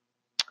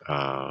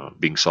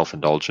being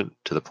self-indulgent,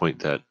 to the point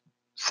that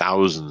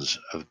thousands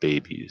of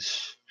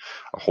babies,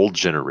 a whole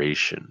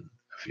generation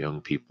of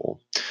young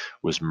people,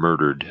 was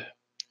murdered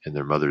in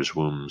their mother's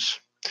wombs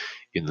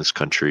in this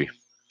country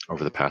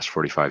over the past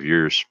 45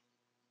 years.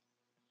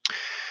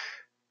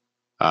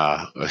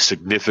 A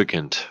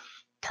significant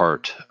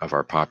part of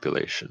our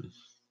population.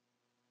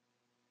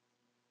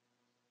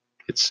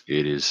 It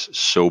is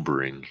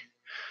sobering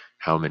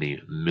how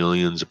many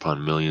millions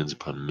upon millions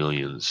upon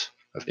millions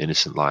of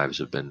innocent lives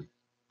have been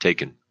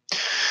taken.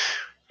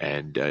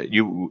 And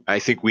I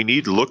think we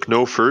need to look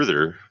no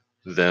further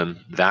than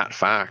that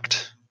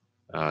fact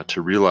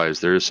to realize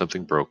there is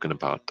something broken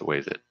about the way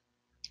that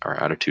our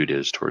attitude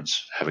is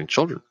towards having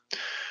children,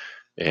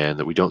 and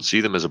that we don't see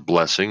them as a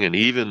blessing. And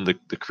even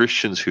the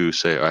Christians who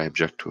say, I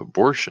object to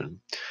abortion,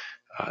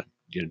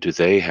 do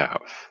they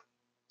have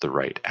the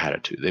right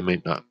attitude? They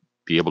may not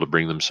be able to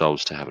bring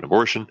themselves to have an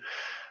abortion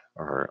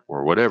or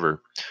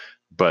whatever,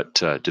 but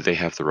do they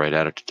have the right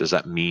attitude? Does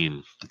that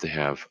mean that they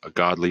have a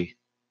godly,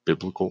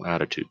 biblical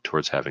attitude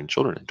towards having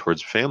children and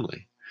towards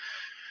family?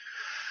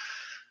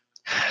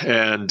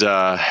 And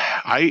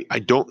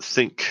I don't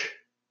think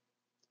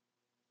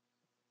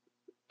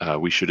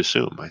we should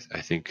assume.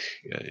 I think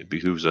it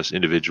behooves us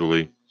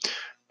individually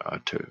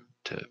to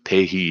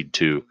pay heed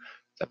to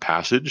the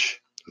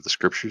passage of the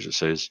scriptures that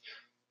says,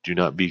 do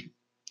not be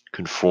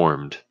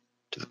conformed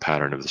to the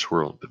pattern of this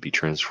world, but be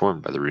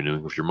transformed by the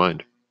renewing of your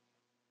mind.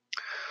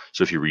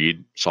 So if you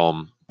read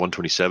Psalm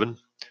 127,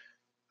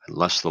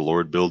 unless the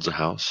Lord builds a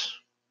house,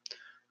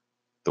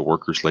 the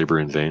workers labor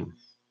in vain.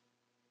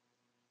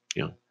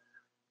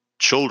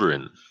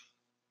 Children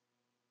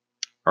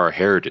are a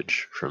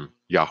heritage from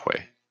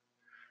Yahweh.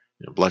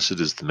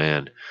 Blessed is the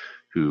man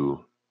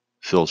who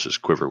fills his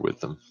quiver with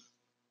them.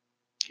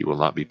 He will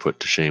not be put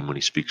to shame when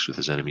he speaks with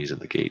his enemies in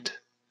the gate.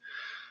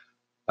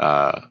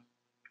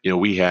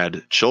 We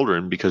had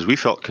children because we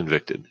felt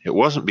convicted. It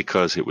wasn't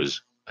because it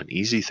was an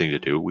easy thing to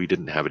do. We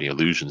didn't have any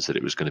illusions that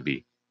it was going to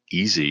be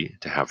easy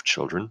to have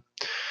children,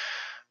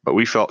 but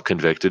we felt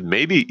convicted.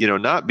 Maybe,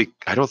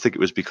 I don't think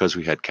it was because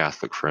we had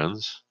Catholic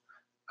friends,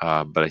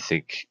 but I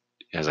think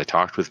as I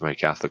talked with my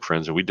Catholic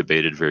friends and we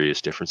debated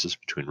various differences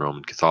between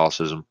Roman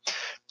Catholicism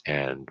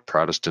and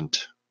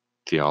Protestant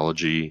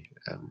theology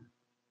and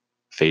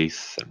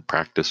faith and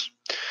practice,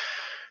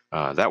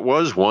 that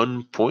was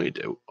one point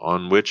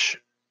on which,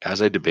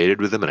 as I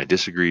debated with them, and I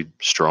disagreed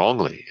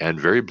strongly and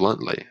very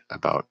bluntly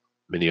about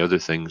many other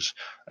things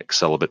like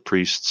celibate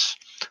priests,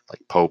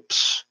 like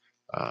popes,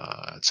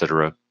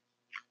 etc.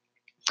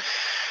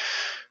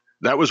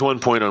 That was one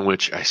point on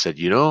which I said,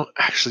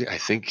 actually, I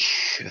think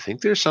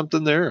there's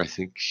something there. I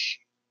think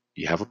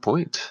you have a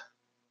point.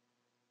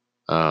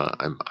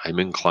 I'm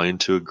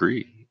inclined to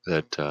agree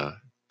that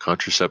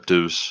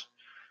contraceptives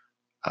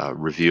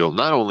reveal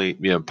not only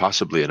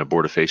possibly an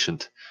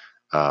abortifacient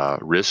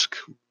risk.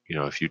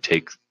 If you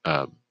take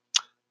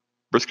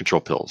birth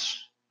control pills,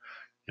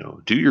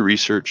 do your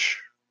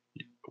research,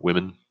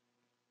 women,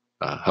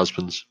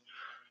 husbands,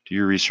 do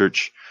your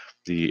research.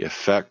 The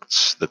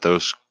effects that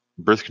those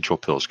birth control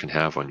pills can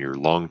have on your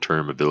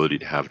long-term ability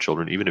to have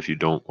children, even if you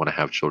don't want to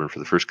have children for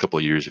the first couple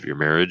of years of your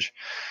marriage.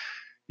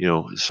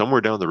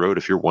 Somewhere down the road,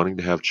 if you're wanting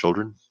to have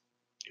children,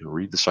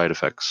 read the side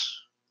effects.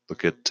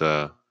 Look at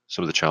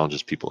some of the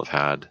challenges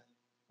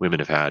women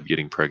have had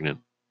getting pregnant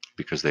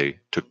because they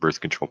took birth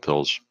control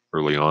pills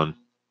early on.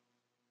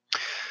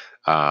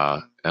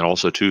 And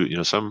also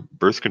too, some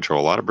birth control,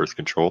 a lot of birth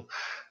control,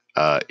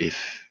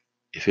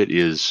 if it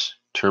is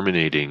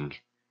terminating,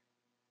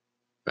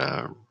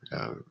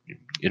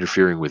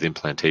 interfering with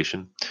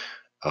implantation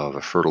of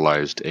a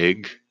fertilized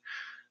egg,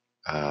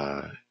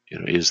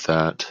 is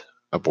that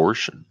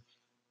abortion?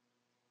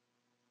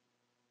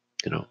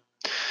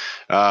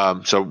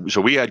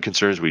 So we had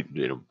concerns.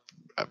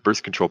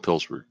 Birth control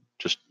pills were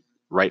just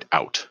right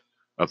out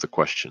of the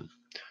question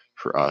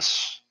for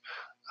us.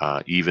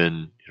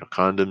 even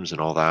condoms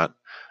and all that.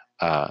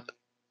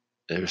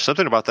 There's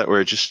something about that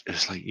where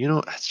it's like,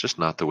 that's just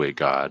not the way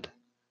God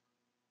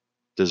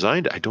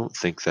designed it. I don't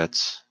think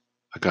that's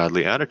a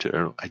godly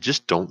attitude. I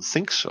just don't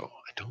think so.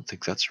 I don't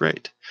think that's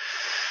right.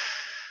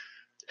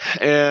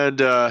 And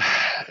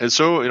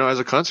so, as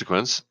a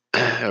consequence,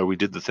 we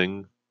did the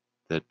thing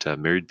that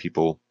married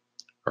people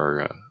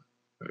are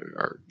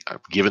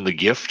given the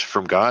gift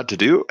from God to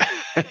do,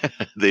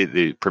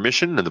 the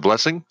permission and the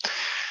blessing.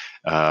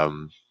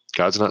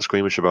 God's not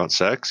squeamish about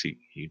sex.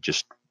 He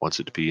just wants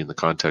it to be in the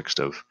context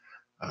of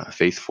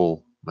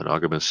faithful,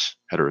 monogamous,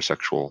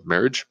 heterosexual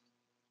marriage.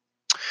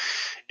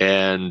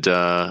 And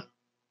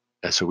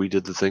so we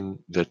did the thing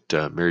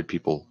that married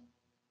people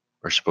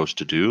are supposed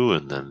to do,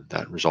 and then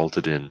that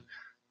resulted in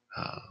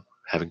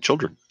having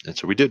children. And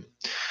so we did.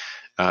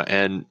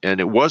 And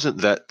it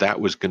wasn't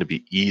that was going to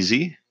be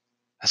easy.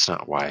 That's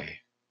not why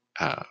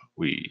it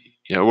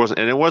wasn't,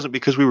 and it wasn't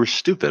because we were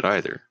stupid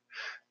either.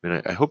 I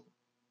mean,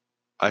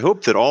 I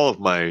hope that all of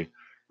my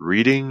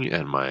reading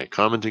and my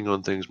commenting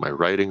on things, my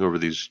writing over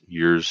these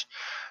years,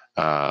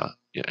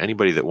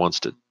 anybody that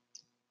wants to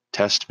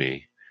test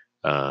me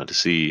to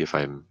see if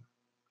I'm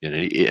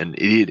an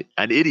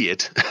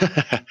idiot,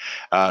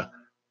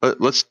 but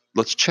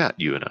let's chat,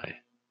 you and I.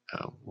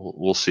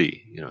 We'll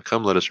see.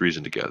 Come, let us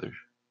reason together.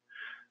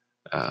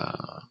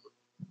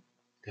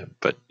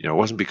 But it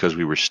wasn't because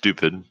we were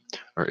stupid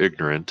or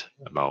ignorant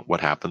about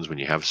what happens when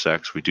you have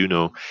sex. We do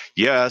know,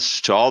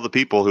 yes, to all the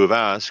people who have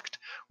asked,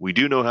 we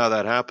do know how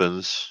that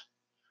happens.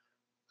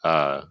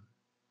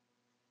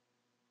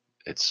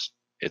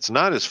 It's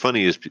not as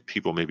funny as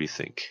people maybe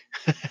think.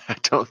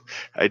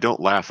 I don't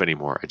laugh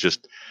anymore. I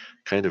just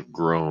kind of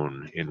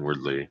groan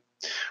inwardly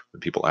when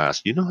people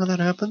ask, "You know how that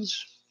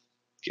happens?"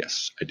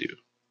 Yes, I do.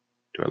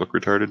 Do I look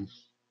retarded?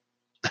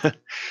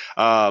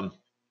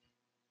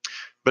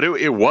 But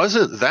it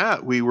wasn't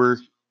that we were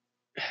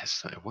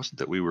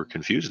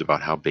confused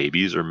about how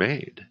babies are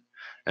made,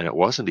 and it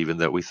wasn't even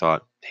that we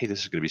thought, "Hey,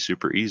 this is going to be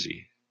super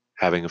easy,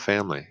 having a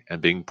family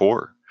and being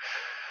poor."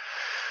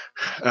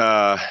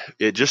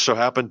 It just so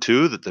happened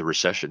too that the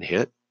recession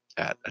hit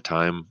at a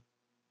time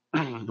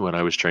when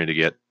I was trying to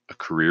get a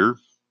career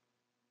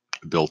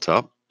built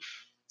up,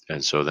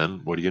 and so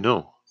then what do you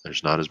know?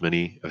 There's not as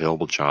many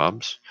available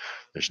jobs.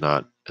 There's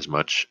not as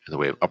much in the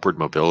way of upward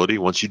mobility.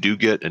 Once you do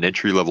get an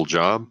entry-level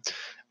job,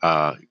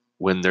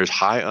 when there's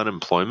high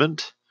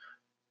unemployment,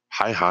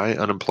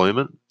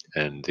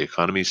 and the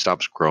economy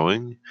stops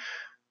growing,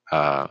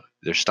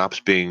 there stops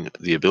being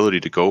the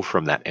ability to go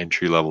from that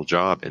entry-level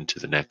job into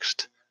the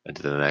next, and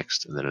to the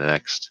next, and then the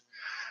next.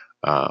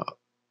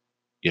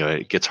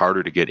 It gets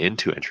harder to get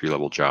into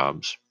entry-level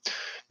jobs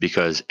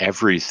because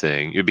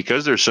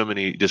there's so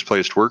many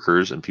displaced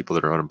workers and people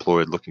that are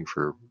unemployed looking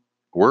for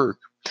work.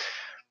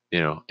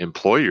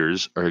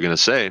 Employers are going to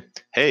say,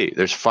 "Hey,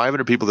 there's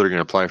 500 people that are going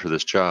to apply for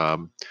this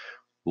job.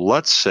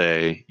 Let's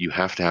say you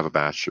have to have a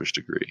bachelor's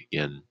degree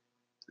in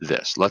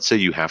this. Let's say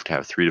you have to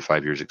have 3 to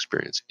 5 years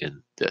experience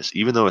in this.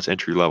 Even though it's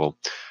entry level,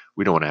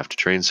 we don't want to have to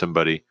train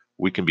somebody.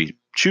 We can be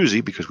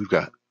choosy because we've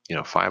got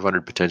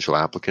 500 potential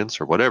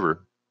applicants or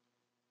whatever."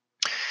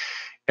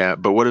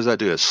 But what does that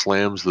do? It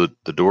slams the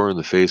door in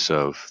the face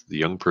of the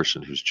young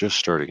person who's just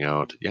starting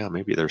out. Yeah,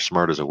 maybe they're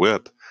smart as a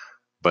whip,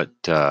 but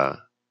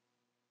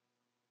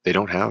they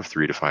don't have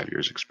 3 to 5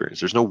 years experience.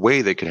 There's no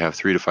way they could have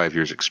 3 to 5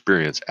 years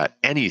experience at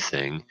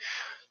anything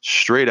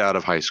straight out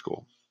of high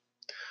school.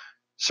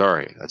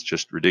 Sorry, that's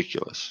just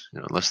ridiculous.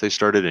 Unless they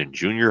started in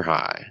junior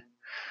high,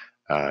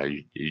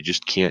 you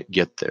just can't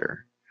get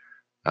there.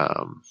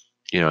 And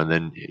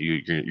then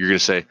you're going to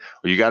say,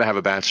 well, you got to have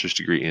a bachelor's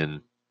degree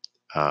in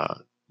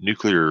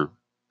nuclear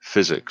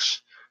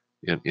physics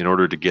in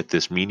order to get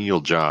this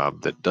menial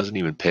job that doesn't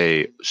even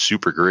pay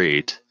super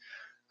great.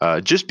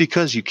 Just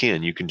because you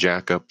can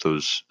jack up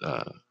those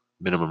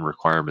minimum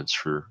requirements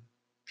for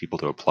people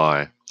to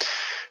apply.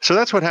 So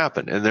that's what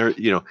happened. And there,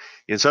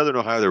 in Southern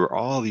Ohio, there were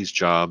all these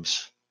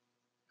jobs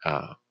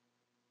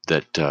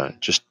that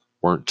just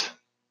weren't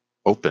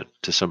open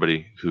to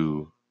somebody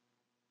who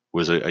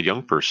was a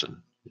young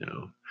person,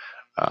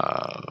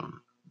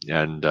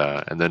 and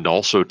then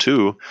also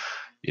too,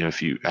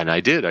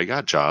 I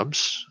got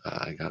jobs,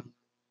 I got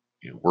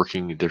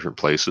working in different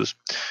places,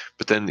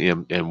 but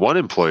then and one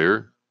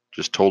employer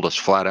just told us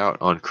flat out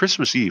on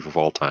Christmas Eve of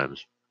all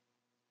times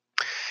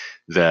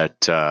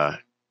that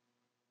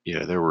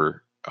there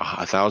were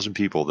 1,000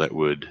 people that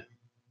would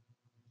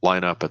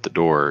line up at the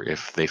door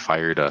if they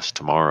fired us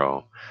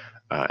tomorrow,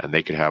 and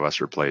they could have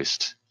us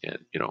replaced,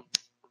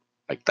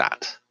 like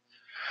that.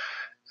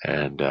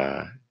 And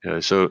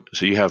so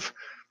you have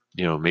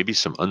maybe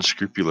some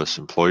unscrupulous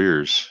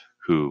employers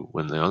who,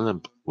 when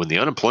the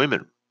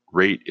unemployment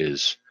rate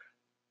is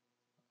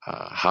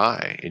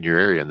high in your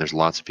area and there's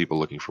lots of people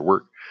looking for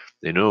work,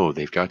 they know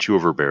they've got you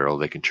over a barrel.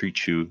 They can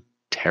treat you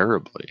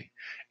terribly,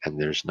 and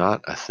there's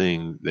not a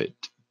thing that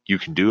you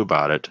can do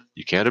about it.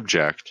 You can't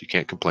object. You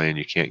can't complain.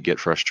 You can't get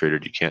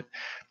frustrated. You can't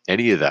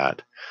any of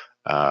that,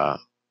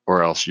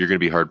 or else you're going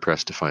to be hard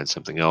pressed to find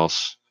something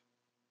else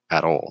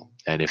at all.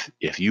 And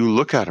if you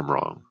look at them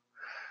wrong,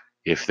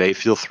 if they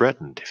feel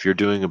threatened, if you're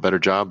doing a better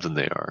job than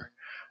they are,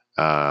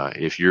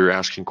 if you're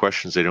asking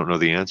questions they don't know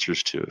the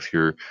answers to, if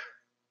you're,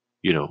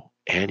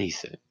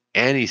 anything,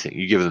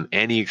 you give them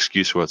any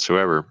excuse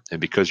whatsoever, and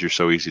because you're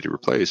so easy to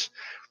replace,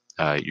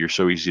 you're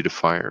so easy to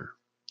fire,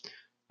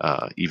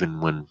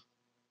 even when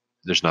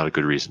there's not a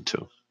good reason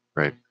to,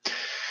 right?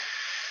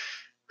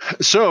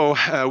 So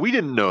we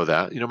didn't know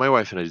that. My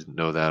wife and I didn't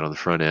know that on the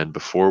front end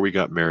before we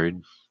got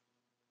married,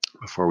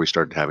 before we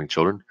started having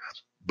children.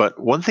 But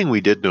one thing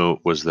we did know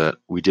was that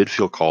we did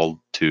feel called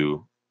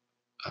to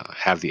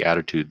have the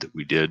attitude that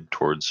we did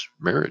towards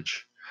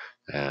marriage.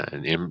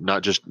 And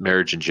not just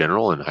marriage in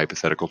general in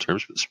hypothetical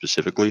terms, but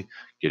specifically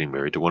getting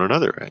married to one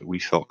another. Right? We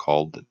felt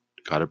called that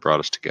God had brought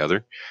us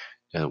together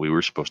and we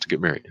were supposed to get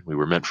married. We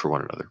were meant for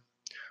one another.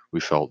 We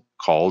felt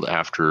called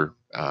after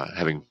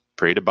having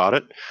prayed about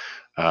it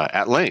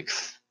at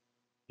length,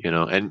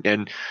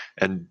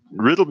 and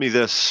riddle me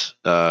this,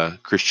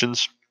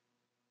 Christians,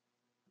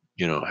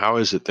 how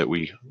is it that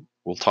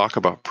we'll talk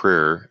about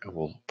prayer and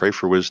we'll pray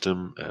for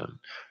wisdom and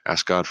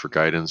ask God for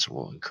guidance, and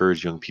we'll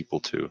encourage young people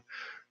to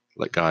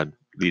let God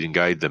lead and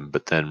guide them.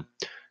 But then,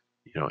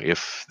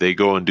 if they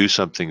go and do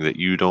something that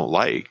you don't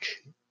like,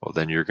 well,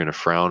 then you're going to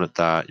frown at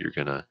that. You're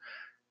going to,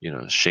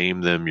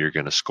 shame them. You're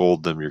going to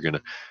scold them. You're going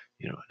to,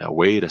 now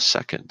wait a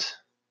second,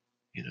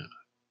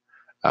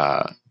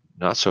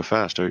 not so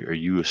fast. Are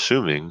you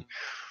assuming,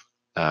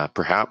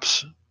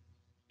 perhaps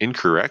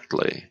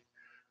incorrectly,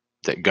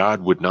 that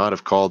God would not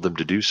have called them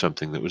to do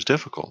something that was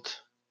difficult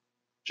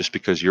just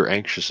because you're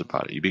anxious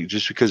about it,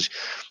 just because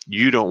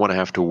you don't want to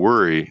have to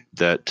worry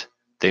that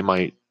they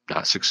might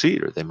not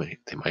succeed, or they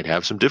might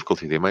have some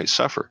difficulty, they might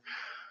suffer.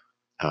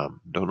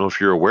 Don't know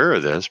if you're aware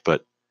of this,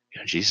 but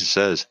Jesus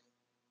says,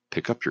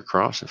 pick up your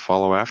cross and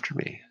follow after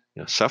me.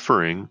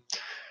 Suffering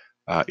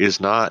is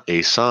not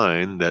a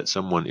sign that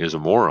someone is a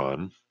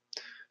moron.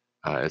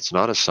 It's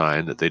not a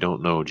sign that they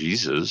don't know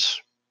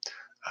Jesus.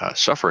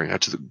 Suffering,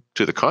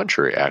 to the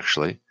contrary,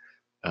 actually,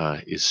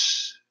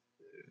 is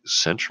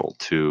central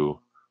to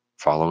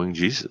following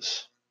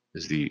Jesus.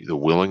 Is the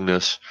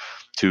willingness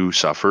to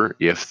suffer,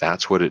 if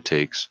that's what it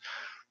takes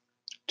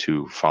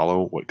to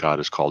follow what God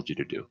has called you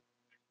to do.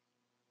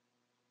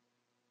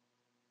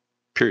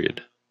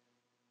 Period.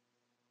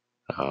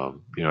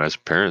 As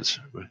parents,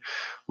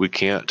 we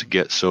can't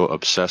get so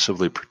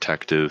obsessively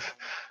protective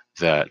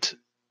that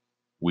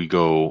we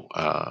go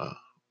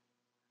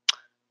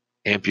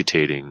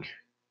amputating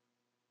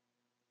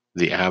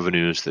the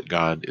avenues that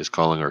God is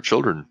calling our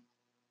children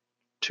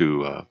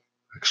to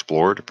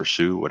explore, to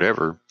pursue,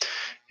 whatever.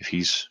 If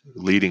He's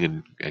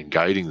leading and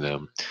guiding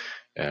them,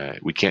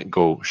 we can't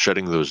go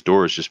shutting those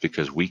doors just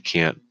because we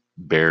can't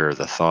bear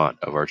the thought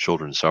of our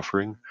children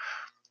suffering,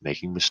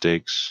 making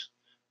mistakes,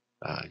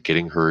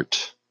 getting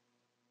hurt,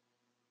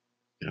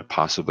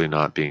 possibly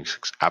not being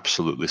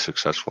absolutely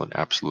successful in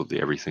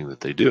absolutely everything that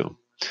they do.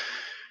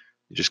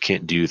 You just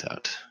can't do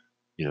that,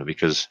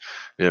 because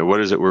what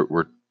is it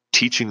we're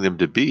teaching them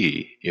to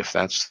be? If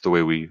that's the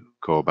way we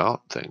go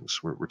about things,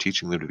 we're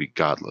teaching them to be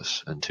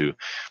godless and to,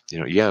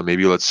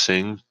 maybe let's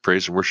sing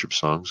praise and worship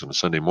songs on a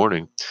Sunday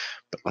morning,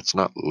 but let's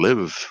not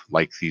live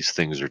like these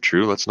things are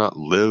true. Let's not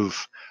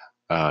live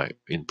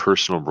in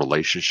personal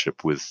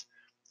relationship with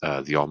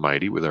the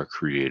Almighty, with our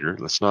Creator.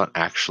 Let's not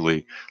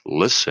actually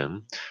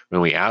listen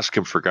when we ask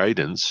Him for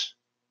guidance.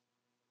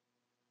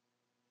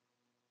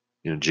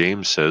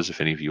 James says,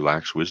 if any of you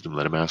lacks wisdom,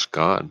 let him ask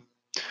God,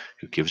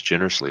 who gives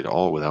generously to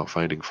all without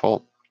finding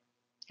fault.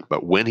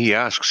 But when he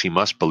asks, he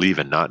must believe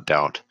and not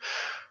doubt.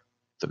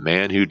 The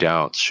man who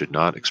doubts should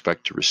not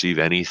expect to receive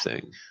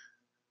anything.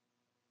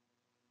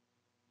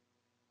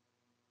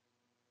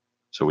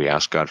 So we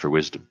ask God for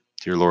wisdom.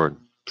 Dear Lord,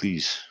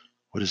 please,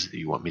 what is it that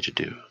you want me to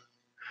do?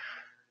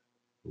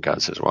 And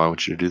God says, well, I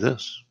want you to do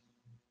this.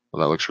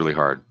 Well, that looks really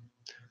hard.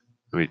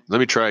 Let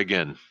me try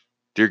again.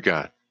 Dear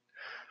God,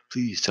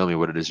 please tell me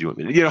what it is you want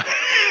me to do.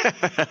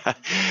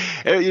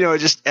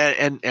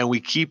 And we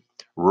keep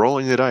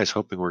rolling the dice,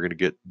 hoping we're going to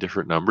get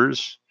different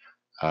numbers,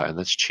 and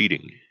that's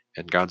cheating.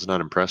 And God's not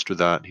impressed with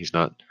that. He's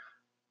not,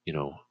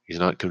 he's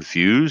not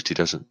confused. He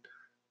doesn't.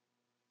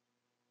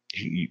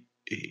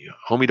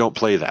 Homie, don't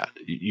play that.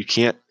 You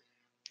can't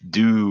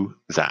do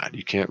that.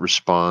 You can't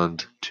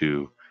respond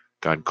to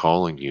God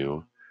calling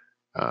you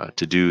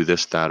to do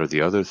this, that, or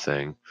the other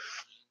thing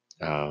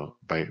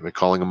by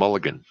calling a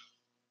mulligan.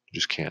 You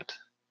just can't.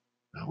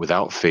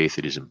 Without faith,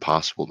 it is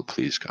impossible to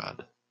please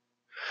God.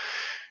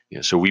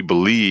 So we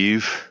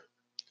believe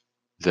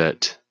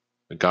that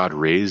God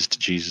raised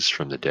Jesus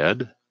from the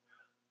dead.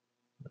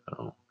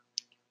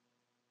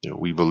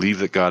 We believe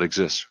that God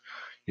exists.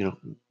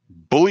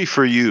 Bully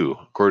for you,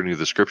 according to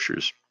the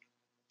scriptures.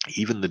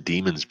 Even the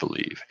demons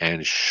believe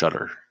and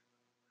shudder.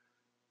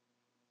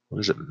 What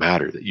does it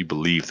matter that you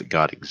believe that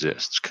God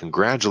exists?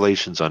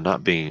 Congratulations on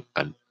not being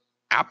an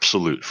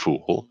absolute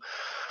fool.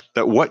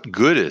 But what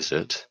good is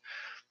it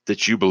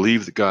that you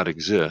believe that God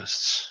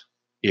exists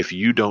if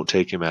you don't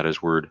take Him at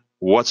His word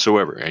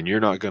whatsoever, and you're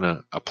not going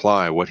to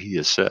apply what he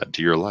has said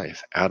to your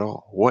life at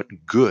all, what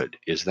good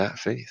is that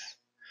faith?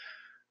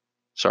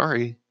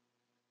 Sorry.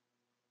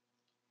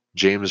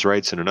 James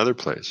writes in another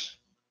place,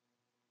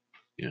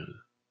 you know,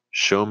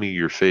 show me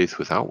your faith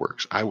without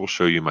works. I will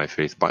show you my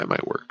faith by my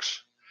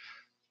works.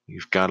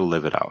 You've got to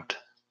live it out.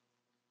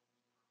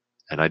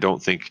 And I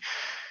don't think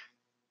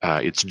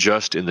it's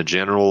just in the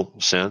general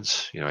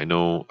sense. I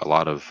know a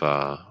lot of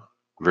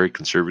very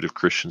conservative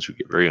Christians who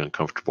get very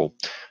uncomfortable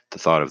at the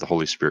thought of the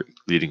Holy Spirit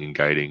leading and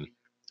guiding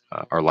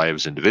our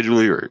lives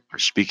individually, or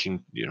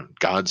speaking,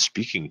 God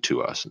speaking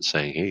to us and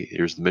saying, hey,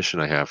 here's the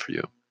mission I have for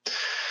you.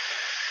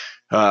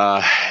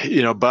 But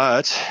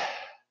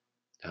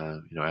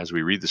as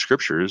we read the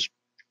scriptures,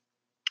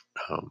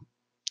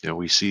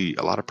 we see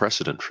a lot of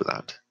precedent for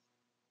that.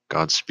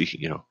 God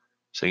speaking,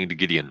 saying to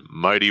Gideon,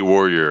 mighty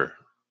warrior,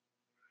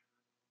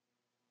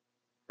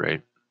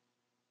 right?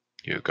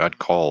 God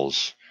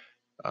calls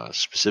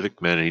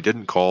specific men, and he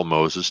didn't call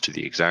Moses to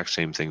the exact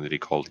same thing that he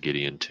called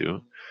Gideon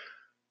to.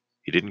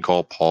 He didn't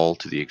call Paul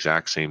to the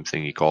exact same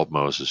thing he called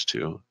Moses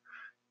to.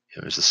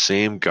 It was the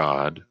same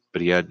God,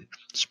 but he had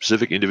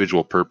specific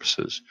individual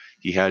purposes.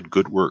 He had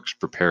good works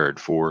prepared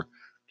for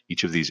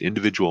each of these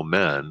individual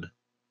men.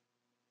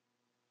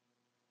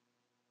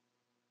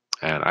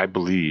 And I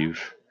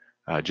believe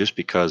just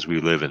because we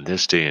live in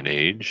this day and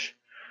age,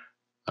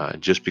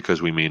 just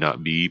because we may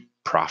not be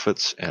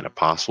prophets and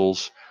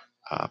apostles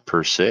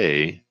per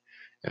se,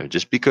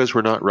 just because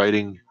we're not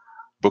writing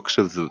books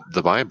of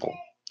the Bible,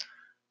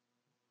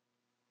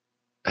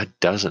 that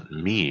doesn't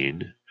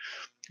mean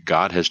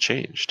God has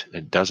changed.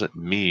 It doesn't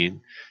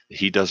mean that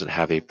he doesn't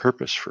have a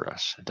purpose for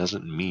us. It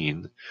doesn't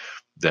mean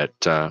that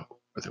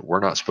we're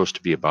not supposed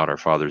to be about our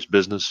Father's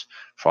business,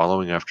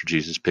 following after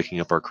Jesus, picking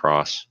up our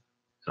cross,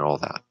 and all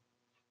that.